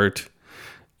into art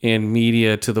and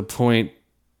media to the point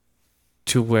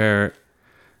to where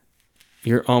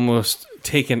you're almost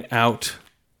taken out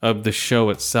of the show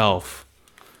itself.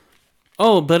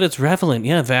 Oh, but it's relevant.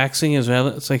 Yeah, vaxxing is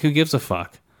relevant. It's like, who gives a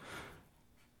fuck?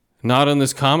 Not in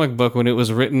this comic book when it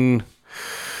was written,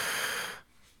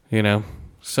 you know,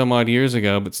 some odd years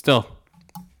ago, but still.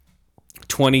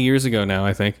 20 years ago now,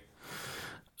 I think.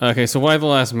 Okay, so why The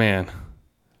Last Man?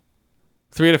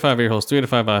 3 out of 5 ear holes, 3 out of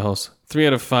 5 eye holes, 3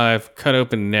 out of 5 cut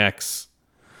open necks.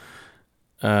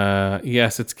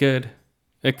 Yes, it's good.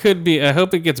 It could be. I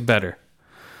hope it gets better.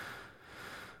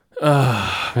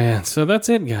 Oh, man. So that's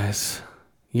it, guys.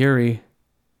 Yuri.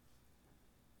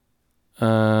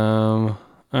 All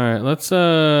right, let's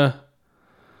go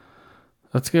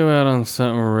out on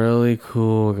something really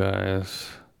cool, guys.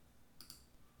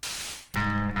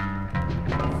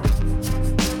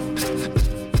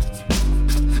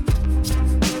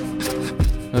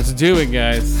 Let's do it,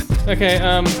 guys. Okay,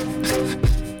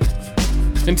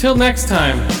 until next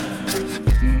time.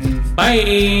 Bye.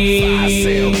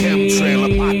 Sail,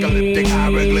 chemtrail, apocalyptic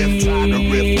hieroglyph. Try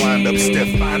to riff, wind up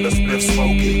stiff, find a spliff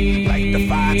smoky. Light the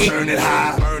fire, turn it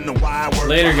high, burn the wire.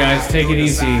 Later, guys. Take it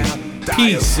easy.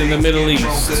 Peace in the Middle East.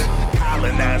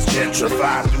 Colonize,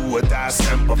 gentrify, do or die,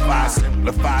 simplify,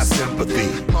 simplify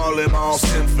sympathy. All in all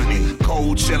symphony,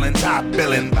 cold chilling, top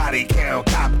billing, body count,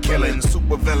 cop killing,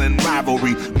 super villain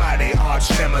rivalry, mighty arch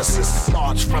nemesis.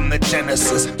 March from the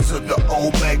Genesis to the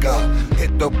Omega,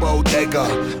 hit the bodega,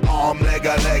 arm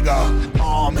lega,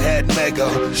 arm head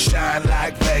mega, shine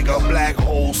like Vega, black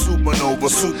hole, supernova,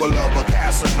 super lover,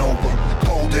 Casanova,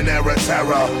 golden era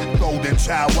terror, golden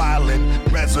child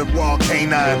wildin', reservoir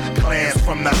canine, clans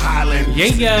from the Highland.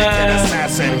 Yeah.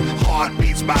 Assassin,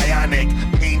 heartbeats bionic,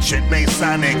 ancient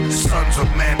Masonic, sons of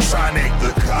Mantronic.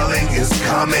 The culling is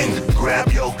coming.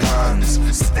 Grab your guns,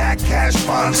 stack cash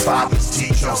funds. Fathers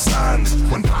teach your sons.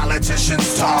 When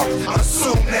politicians talk,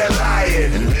 assume they're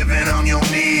lying. And living on your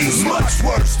knees, much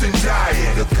worse than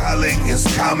dying. The culling is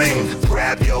coming.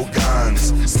 Grab your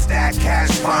guns, stack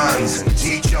cash funds, and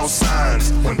teach your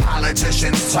sons. When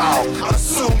politicians talk,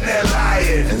 assume they're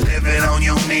lying. And living on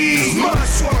your knees,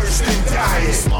 much worse than dying.